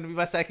was gonna be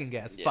my second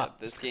guess. Yeah, Fuck.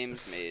 this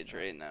game's mage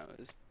right now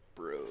is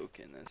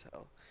broken as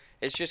hell.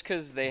 It's just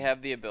because they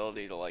have the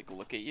ability to like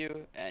look at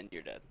you and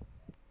you're dead.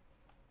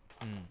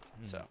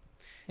 So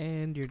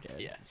And you're dead.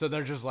 yeah, So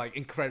they're just like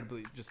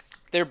incredibly just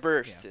their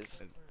burst Yeah.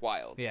 is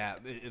wild. yeah.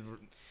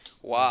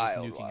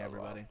 Wild, just nuking wild,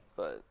 everybody.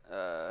 wild.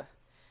 But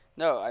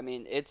no, I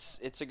mean it's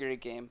a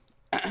great game.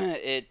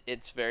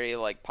 It's very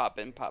like pop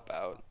in, pop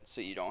out,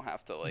 so you don't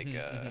have to like.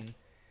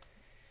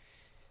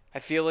 I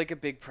feel like a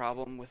big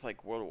problem with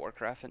like World of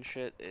Warcraft and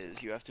shit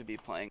is you have to be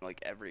playing like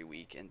every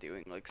week and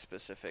doing like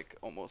specific,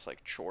 almost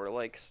like chore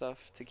like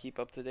stuff to keep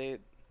up to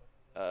date.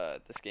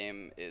 This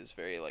game is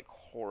very like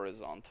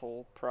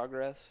horizontal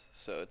progress,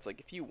 so it's like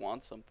if you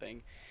want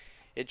something,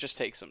 it just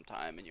takes some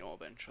time and you'll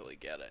eventually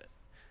get it.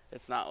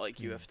 It's not like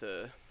you have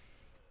to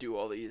do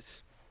all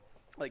these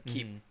like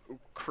keep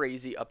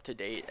crazy up to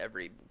date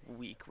every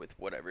week with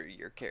whatever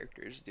your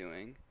character's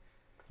doing.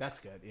 That's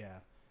good. Yeah.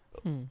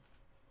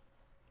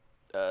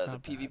 The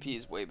Not bad. PvP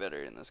is way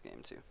better in this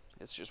game too.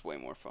 It's just way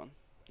more fun.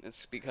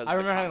 It's because I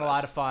remember having a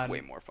lot of fun.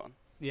 Way more fun.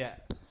 Yeah.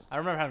 I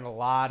remember having a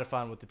lot of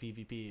fun with the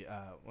PvP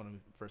when we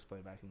first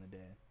played back in the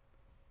day.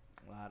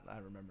 A lot. I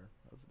remember.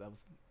 That was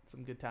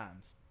some good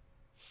times.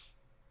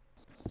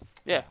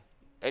 Yeah,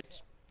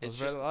 It was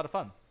really a lot of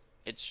fun.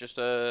 it's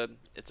a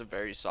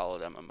very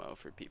solid MMO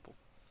for people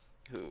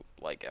who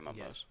like MMOs.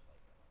 Yes.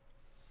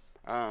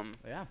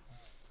 Yeah.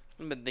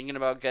 I've been thinking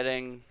about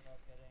getting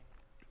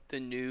the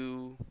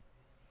new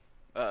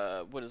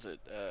what is it?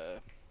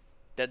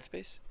 Dead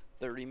Space,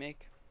 the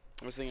remake.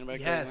 I was thinking about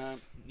getting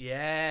that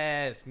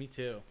Yes. Me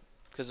too.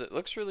 because it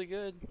looks really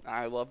good.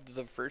 I loved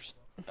the first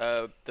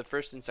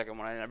and second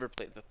one. I never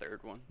played the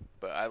third one,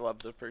 but I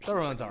loved the first. Third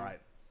and one's second alright.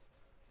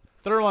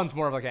 Third one's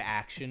more of like an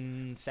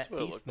action set what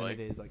it piece looked than like.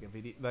 it is like a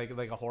video,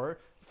 like a horror.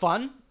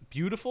 Fun,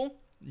 beautiful,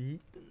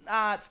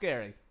 not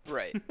scary. one.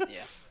 Right.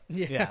 Yeah.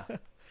 Yeah. Yeah.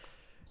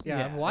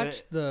 Yeah, I've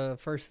watched the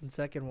first and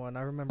second one.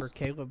 I remember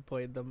Caleb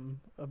played them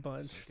a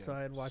bunch, so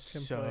I had watched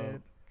him play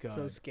it. Good.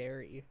 So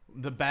scary.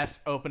 The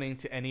best opening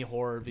to any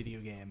horror video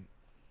game,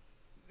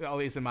 at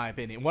least in my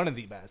opinion. One of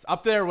the best.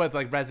 Up there with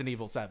like Resident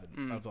Evil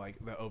 7 of like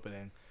the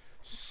opening.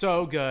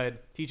 So good.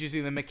 Teaches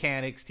you the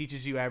mechanics,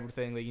 teaches you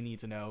everything that you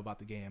need to know about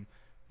the game.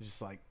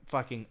 Just like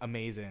fucking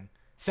amazing.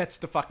 Sets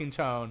the fucking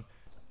tone.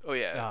 Oh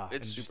yeah,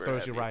 it's just super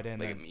throws heavy, you right in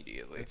like there.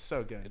 immediately. It's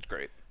so good. It's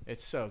great.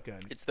 It's so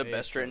good. It's the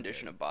best so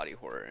rendition good. of body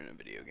horror in a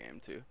video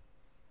game too.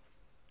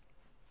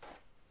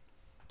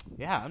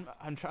 Yeah,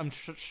 I'm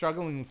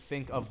struggling to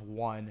think of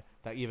one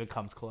that even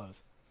comes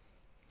close.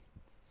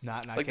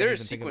 Not like there are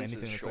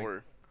sequences,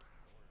 sure.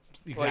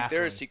 Exactly. Like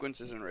there are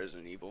sequences in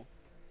Resident Evil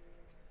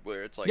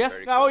where it's like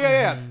very oh close.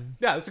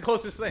 yeah, it's the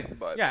closest thing.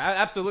 But yeah,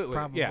 absolutely.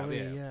 Probably,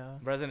 yeah.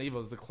 Resident Evil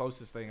is the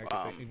closest thing I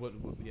could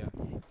think. Yeah.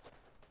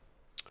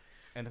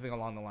 Anything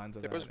along the lines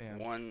of there that. was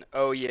one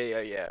oh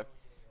yeah.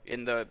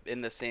 In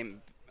the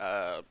same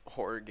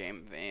horror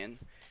game vein,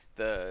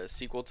 the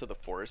sequel to The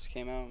Forest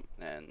came out,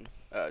 and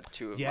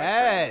two of my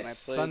friends and I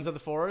played. Sons of the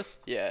Forest.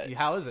 Yeah.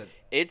 How is it?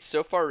 It's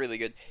so far really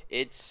good.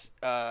 It's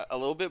a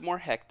little bit more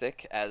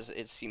hectic, as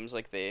it seems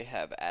like they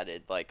have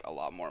added like a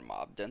lot more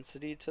mob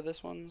density to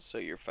this one, so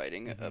you're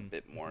fighting a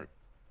bit more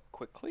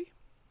quickly.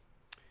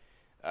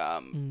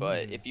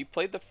 But if you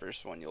played the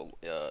first one, you'll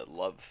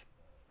love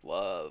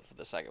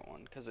the second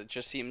one, because it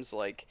just seems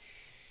like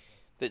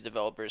the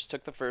developers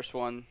took the first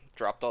one,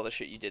 dropped all the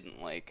shit you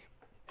didn't like,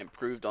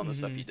 improved on the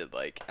stuff you did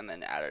like, and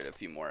then added a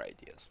few more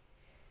ideas.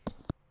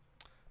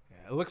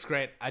 Yeah, it looks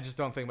great. I just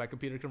don't think my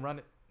computer can run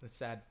it. It's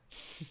sad.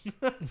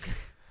 I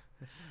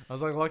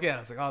was like, look at it. I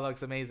was like, oh, it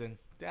looks amazing.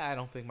 Yeah, I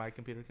don't think my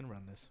computer can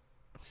run this.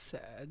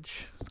 Sad.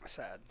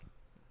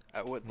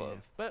 I would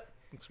love, but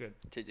looks good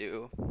to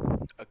do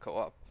a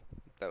co-op.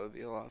 That would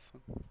be a lot of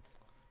fun.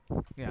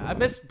 Yeah, I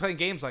miss playing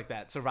games like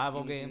that,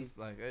 survival games.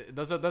 Like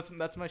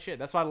that's my shit.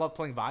 That's why I love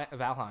playing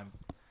Valheim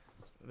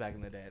back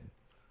in the day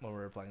when we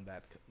were playing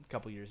that a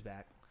couple years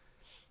back.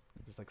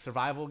 Just like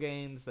survival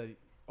games that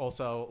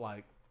also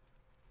like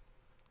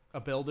a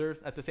builder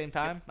at the same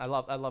time. I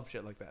love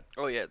shit like that.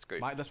 Oh yeah, it's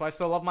great. That's why I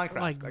still love Minecraft.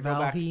 Like I go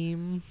back.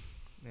 Valheim.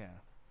 Yeah,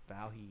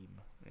 Valheim.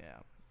 Yeah,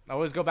 I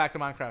always go back to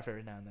Minecraft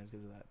every now and then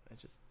because of that.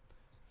 It's just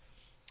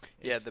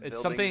the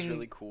building's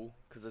really cool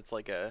because it's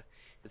like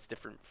it's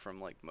different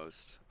from like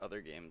most other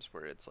games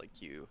where it's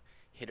like you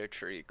hit a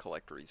tree,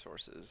 collect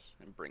resources,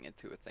 and bring it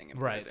to a thing and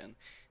put it in.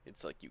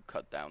 It's like you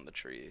cut down the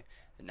tree,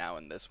 and now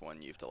in this one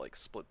you have to like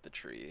split the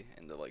tree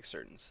into like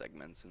certain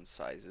segments and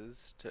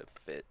sizes to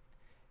fit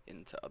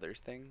into other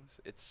things.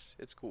 It's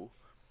cool.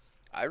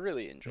 I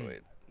really enjoy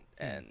it,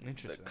 and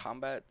the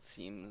combat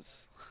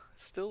seems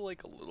still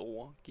like a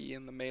little wonky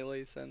in the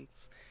melee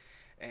sense.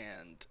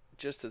 And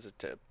just as a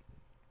tip,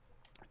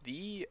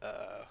 the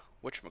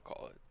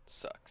whatchamacallit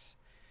sucks.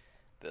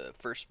 The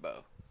first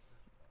bow.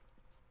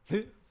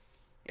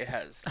 It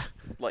has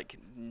like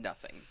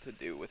nothing to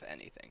do with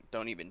anything.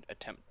 Don't even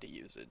attempt to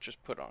use it.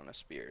 Just put on a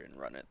spear and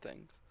run at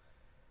things.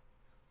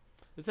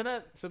 Isn't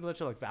it similar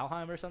to like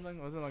Valheim or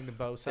something? Wasn't it like the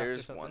bow sucked or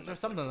something? One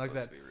that's something like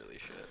that. To be really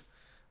shit.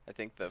 I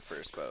think the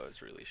first bow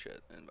is really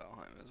shit in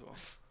Valheim as well.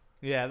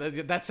 Yeah,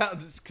 that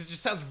sounds because it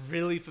just sounds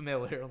really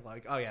familiar.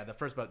 Like, oh yeah, the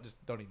first bow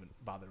just don't even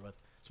bother with.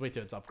 Just wait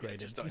till it's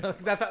upgraded. Yeah,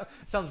 that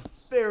sounds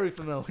very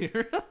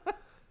familiar.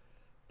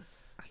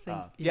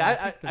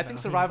 I think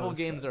survival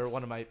games are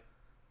one of my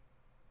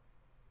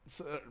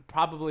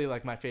probably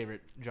like my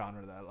favorite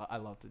genre that I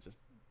love to just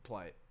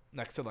play.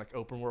 Next to like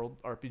open world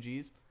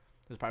RPGs,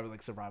 there's probably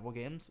like survival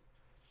games.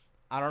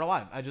 I don't know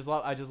why. I just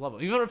love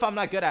them. Even if I'm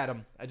not good at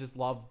them, I just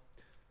love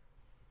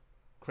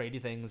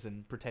creating things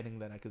and pretending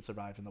that I could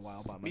survive in the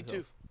wild by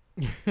myself.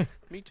 Me too.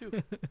 Me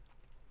too.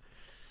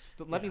 Just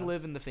let me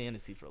live in the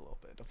fantasy for a little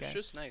bit, okay? It's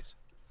just nice.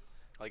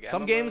 Like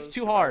some MMOs, games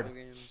too hard.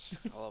 Games,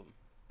 I love them.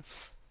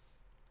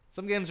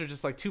 Some games are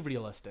just like too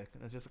realistic.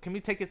 And it's just, can we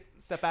take a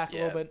step back a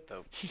little bit?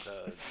 The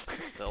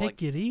Take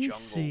like, it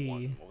easy. jungle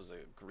one. What was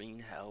it? Green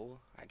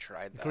Hell? I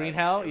tried that. Green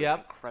Hell? It was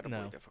yep.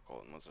 incredibly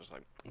difficult and was just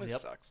like,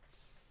 this sucks.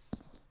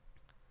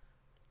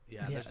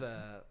 Yeah, there's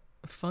a...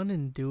 Fun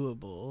and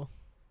doable.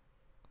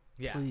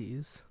 Yeah.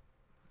 Please.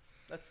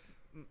 That's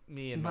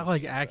me and not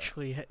like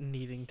actually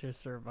needing to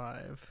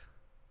survive.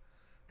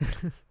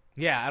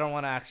 Yeah, I don't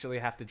want to actually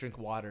have to drink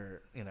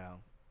water,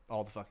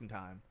 all the fucking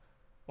time.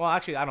 Well,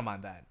 actually, I don't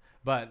mind that.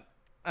 But,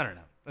 I don't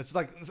know. It's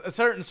like a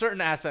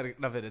certain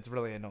aspect of it, it's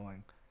really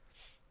annoying.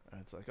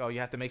 It's like, oh, you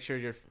have to make sure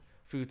your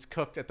food's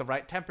cooked at the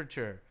right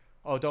temperature.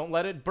 Oh, don't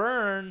let it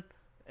burn.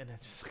 And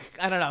it's just like,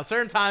 I don't know.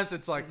 Certain times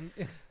it's like,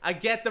 I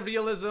get the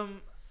realism.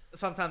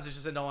 Sometimes it's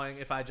just annoying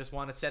if I just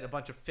want to set a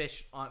bunch of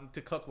fish on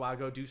to cook while I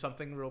go do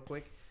something real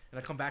quick. And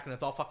I come back and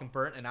it's all fucking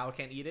burnt and now I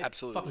can't eat it.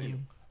 Absolutely. Fuck you.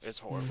 It's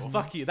horrible.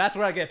 Fuck you. That's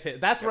where I get pissed.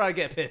 That's where I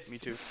get pissed. Me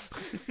too.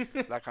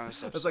 That kind of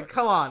stuff. It's like,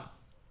 come on.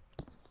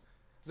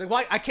 It's like,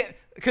 why? I can't,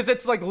 because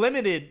it's like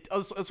limited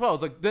as well.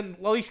 It's like, then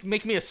at least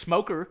make me a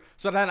smoker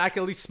so then I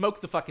can at least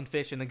smoke the fucking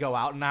fish and then go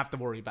out and not have to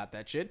worry about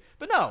that shit.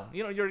 But no,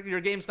 your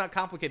game's not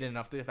complicated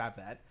enough to have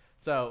that.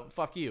 So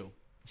fuck you.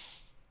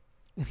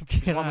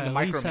 Can want I them to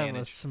at least have a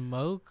micromanage.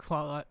 smoke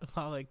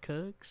while it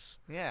cooks?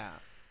 Yeah.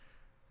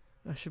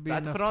 That should be Do I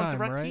have to enough put it on time,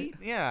 direct right? heat?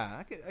 Yeah,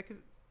 I could. I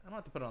don't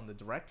have to put it on the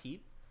direct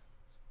heat.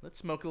 Let's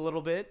smoke a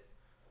little bit.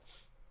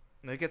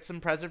 Let's get some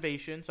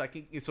preservation so it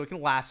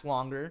can last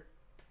longer.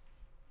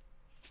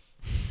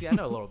 See, I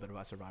know a little bit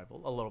about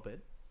survival. A little bit.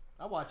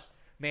 I watched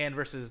Man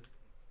versus.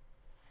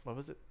 What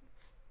was it?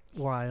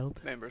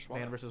 Wild. Man vs.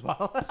 Wild. Man versus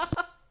Wild.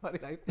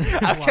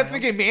 I kept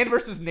thinking Man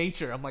versus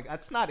Nature. I'm like,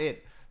 that's not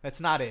it. That's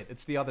not it.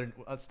 It's the other.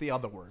 It's the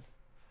other word.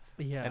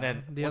 Yeah. And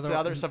then the what's the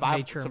other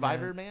Nature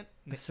Survivor Man?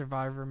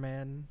 Survivor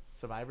Man.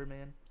 Survivor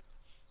Man.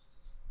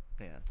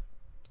 Man,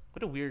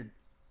 what a weird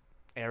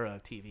era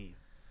of TV.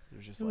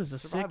 There's just It was a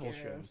sick survival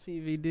era of shows.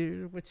 TV,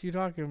 dude. What you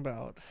talking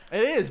about?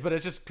 It is, but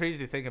it's just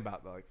crazy to think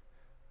about. Like,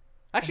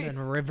 actually, And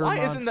then River why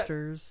isn't that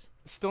Monsters.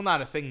 still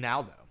not a thing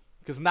now though?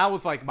 Because now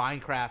with like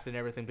Minecraft and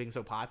everything being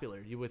so popular,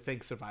 you would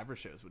think Survivor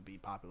shows would be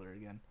popular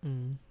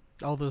again.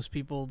 All those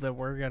people that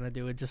were gonna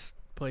do it just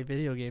play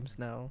video games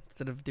now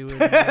instead of doing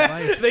it in real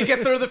life. They get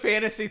through the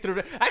fantasy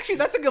through. Actually,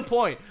 that's a good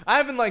point. I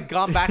haven't like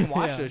gone back and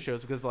watched Yeah. those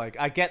shows because like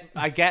I get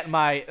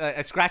my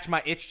I scratch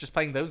my itch just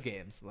playing those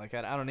games. Like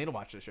I don't need to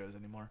watch those shows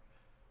anymore.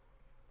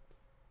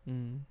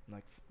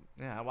 Like,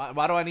 yeah,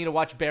 why do I need to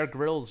watch Bear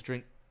Grylls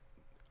drink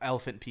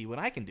elephant pee when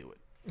I can do it?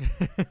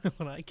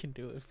 When I can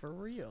do it for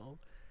real.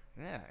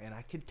 Yeah, and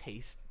I can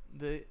taste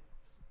the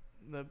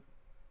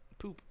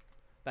poop.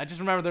 I just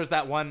remember there's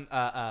that one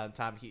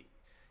time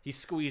he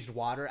squeezed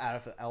water out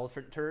of an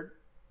elephant turd.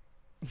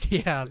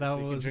 Yeah, so that he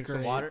can was drink great.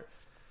 some water.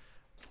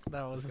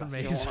 That was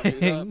Disgusting. You don't wanna do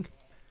that. amazing.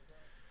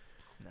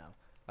 No,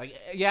 like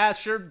yeah,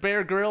 sure.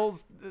 Bear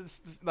Grylls,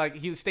 like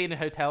he stayed in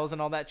hotels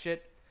and all that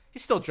shit. He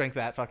still drank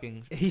that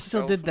fucking. He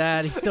still did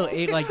that. He still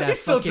ate like that. He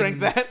still fucking, drank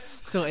that.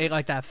 Still ate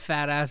like that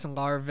fat ass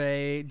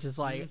larvae. Just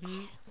like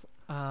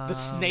The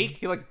snake,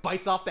 he like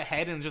bites off the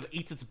head and just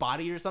eats its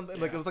body or something.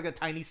 Like Yeah. it was like a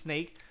tiny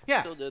snake.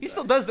 Yeah, Still did he that.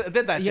 still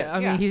did that. Yeah,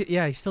 shit. I mean,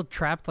 he still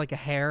trapped like a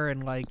hare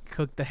and like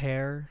cooked the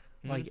hare.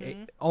 Like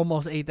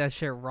almost ate that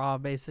shit raw,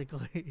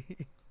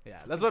 basically. Yeah,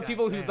 that's what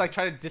people who like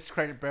try to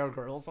discredit Bear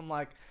Grylls. I'm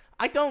like,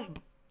 I don't.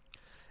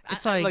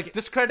 It's like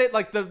discredit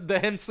like the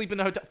him sleeping in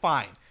the hotel.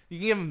 Fine, you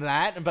can give him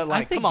that, but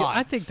like, come on.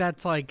 I think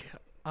that's like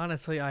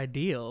honestly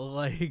ideal.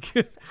 Like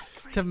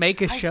to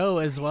make a show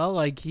as well.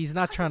 Like he's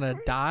not trying to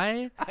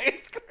die, I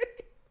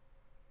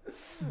agree.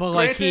 but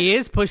like he Granted-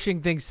 is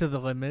pushing things to the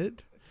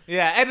limit.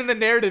 Yeah, and then the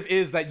narrative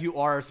is that you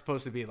are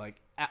supposed to be like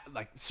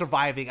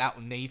surviving out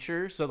in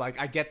nature. So like,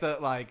 I get the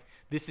like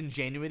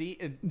disingenuity.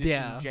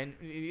 Yeah.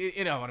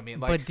 You know what I mean.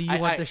 Like, But do you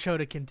want the show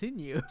to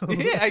continue?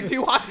 Yeah, I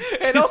do want.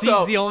 And 'Cause also,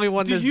 he's the only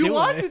one do that's you doing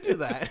want it. to do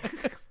that?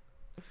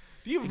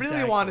 Do you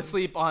really want to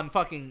Exactly. sleep on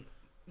fucking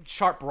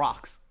sharp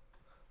rocks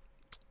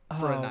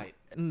for a Oh, night?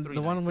 and 3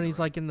 the one nights when in a he's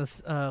row? like in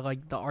the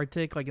like the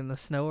Arctic, like in the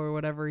snow or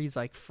whatever, he's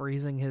like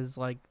freezing his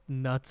like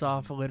nuts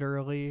off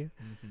literally.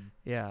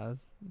 Yeah.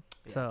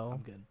 Yeah, So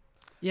I'm good.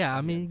 yeah,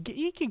 I mean,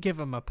 you can give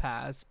him a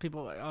pass.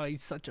 People are like, oh,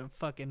 he's such a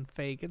fucking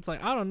fake. It's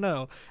like I don't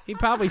know. He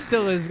probably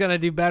still is gonna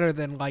do better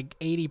than like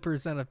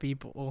 80% of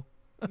people.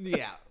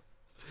 Yeah.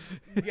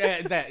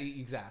 Yeah, that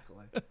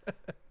exactly.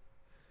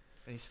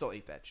 And he still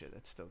ate that shit.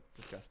 That's still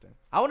disgusting.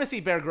 I want to see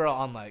Bear Grylls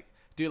on like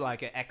do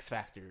like an X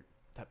Factor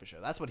type of show.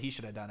 That's what he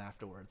should have done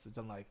afterwards. It's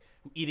done like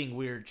eating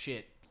weird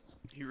shit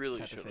He really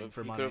type of should thing have.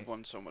 for He money. could have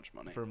won so much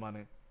money. for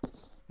money.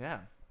 Yeah.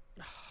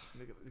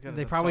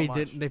 They probably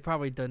did. They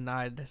probably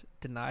denied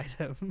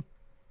him.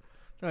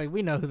 They're like,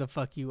 we know who the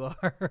fuck you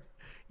are.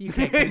 You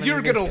can't come You're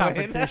into this gonna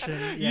win. competition.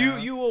 Yeah.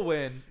 You will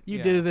win. You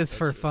Yeah, do this that's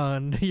for true.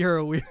 fun. You're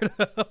a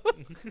weirdo.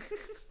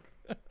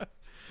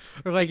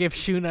 Or like if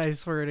Shoe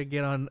Nice were to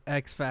get on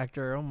X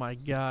Factor, oh my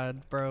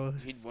god, bro,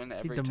 He'd win he'd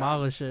every time.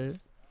 demolish it.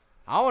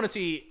 I want to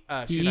see.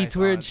 He Shoe eats Nice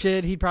weird on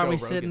shit. He'd probably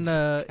Joe sit in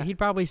Rogan's a he'd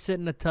probably sit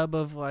in a tub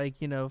of like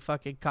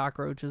fucking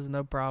cockroaches,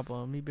 no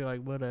problem. He'd be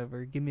like,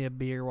 whatever, give me a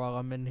beer while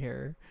I'm in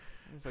here.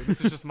 It's like,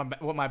 this is just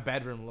what my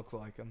bedroom looks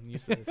like. I'm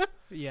used to this.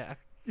 Yeah.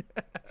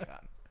 God.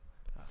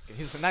 Okay,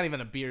 he's not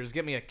even a beer. Just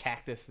get me a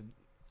cactus and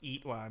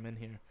eat while I'm in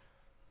here,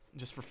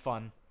 just for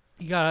fun.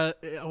 You got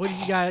what do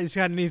you guys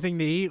got anything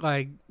to eat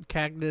like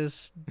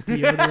cactus,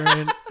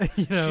 deodorant,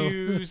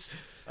 Shoes,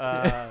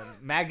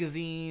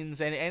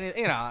 magazines, and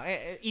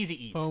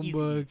easy eats. phone Easy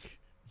book,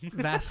 eats.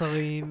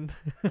 Vaseline,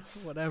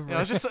 whatever.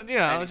 It's just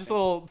just a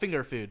little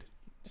finger food,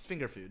 just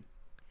finger food,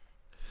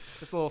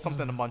 just a little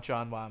something to munch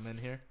on while I'm in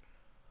here.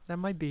 That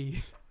might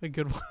be a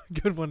good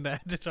one to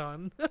add it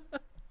on.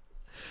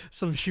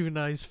 Some Shoe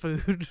Nice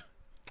food.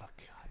 Oh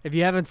God. If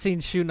you haven't seen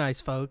Shoe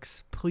Nice,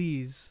 folks,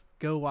 please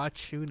go watch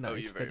Shoe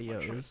Nice you very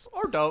much videos.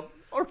 Or don't.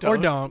 Or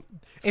don't.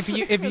 If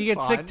you It's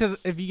get sick fine.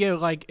 if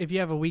you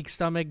have a weak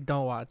stomach,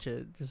 don't watch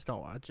it. Just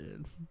don't watch it.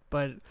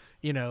 But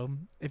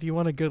if you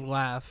want a good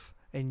laugh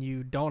and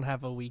you don't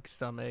have a weak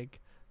stomach,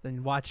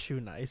 then watch Shoe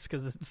Nice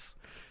because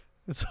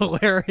it's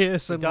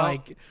hilarious and Don't-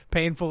 like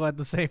painful at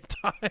the same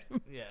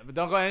time. Yeah, but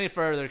don't go any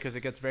further because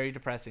it gets very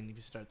depressing if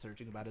you start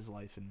searching about his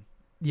life and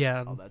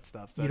Yeah, all that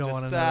stuff. So you don't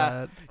just, want to know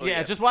that. Oh, yeah,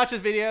 yeah. just watch his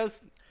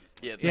videos.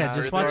 Yeah, Yeah,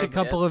 the just further watch a it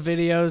couple of gets-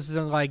 videos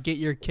and like get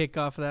your kick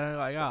off of that.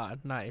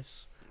 Like,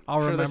 nice. I'll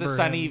sure there's remember a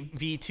Sunny him.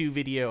 V2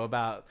 video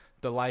about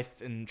the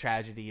life and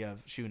tragedy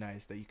of Shoe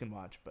Nice that you can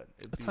watch, but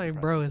It's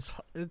like, bro,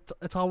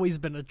 it's always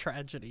been a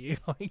tragedy.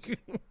 Like,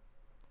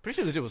 pretty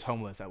sure the dude was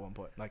homeless at one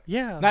point. Like,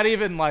 yeah, not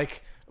even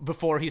like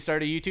before he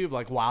started YouTube,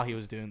 like while he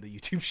was doing the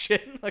YouTube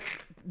shit.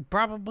 Like,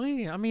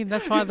 probably. I mean,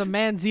 that's why the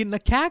man's eating a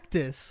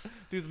cactus.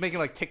 dude's making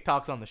like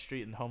TikToks on the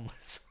street and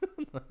homeless,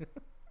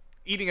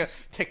 eating a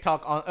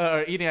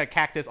eating a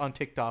cactus on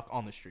TikTok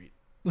on the street.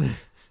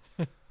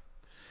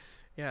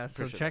 Yeah,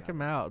 so sure check that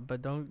him out,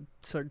 but don't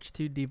search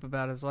too deep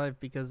about his life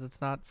because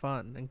it's not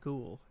fun and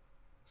cool.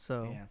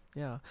 So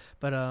yeah.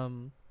 But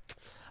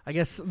I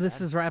guess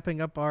this is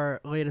wrapping up our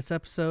latest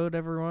episode,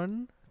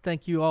 everyone.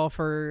 Thank you all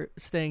for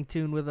staying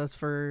tuned with us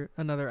for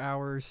another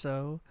hour or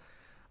so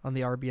on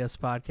the RBS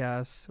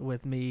podcast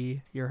with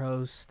me, your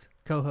host,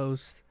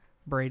 co-host,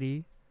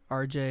 Brady,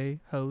 RJ,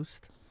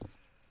 host,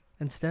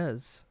 and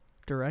Stez,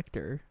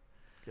 director.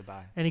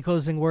 Goodbye. Any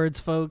closing words,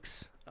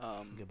 folks?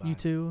 Goodbye. You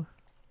two?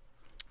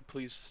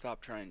 Please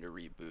stop trying to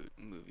reboot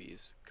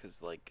movies,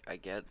 because, like, I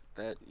get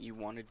that you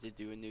wanted to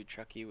do a new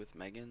Chucky with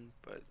Megan,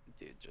 but,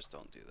 dude, just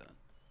don't do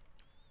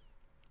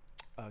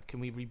that. Can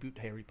we reboot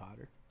Harry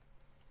Potter?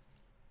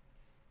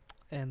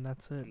 And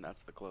that's it. And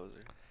that's the closer.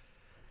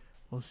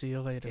 We'll see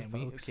you later,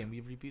 folks. Can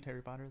we reboot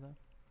Harry Potter, though?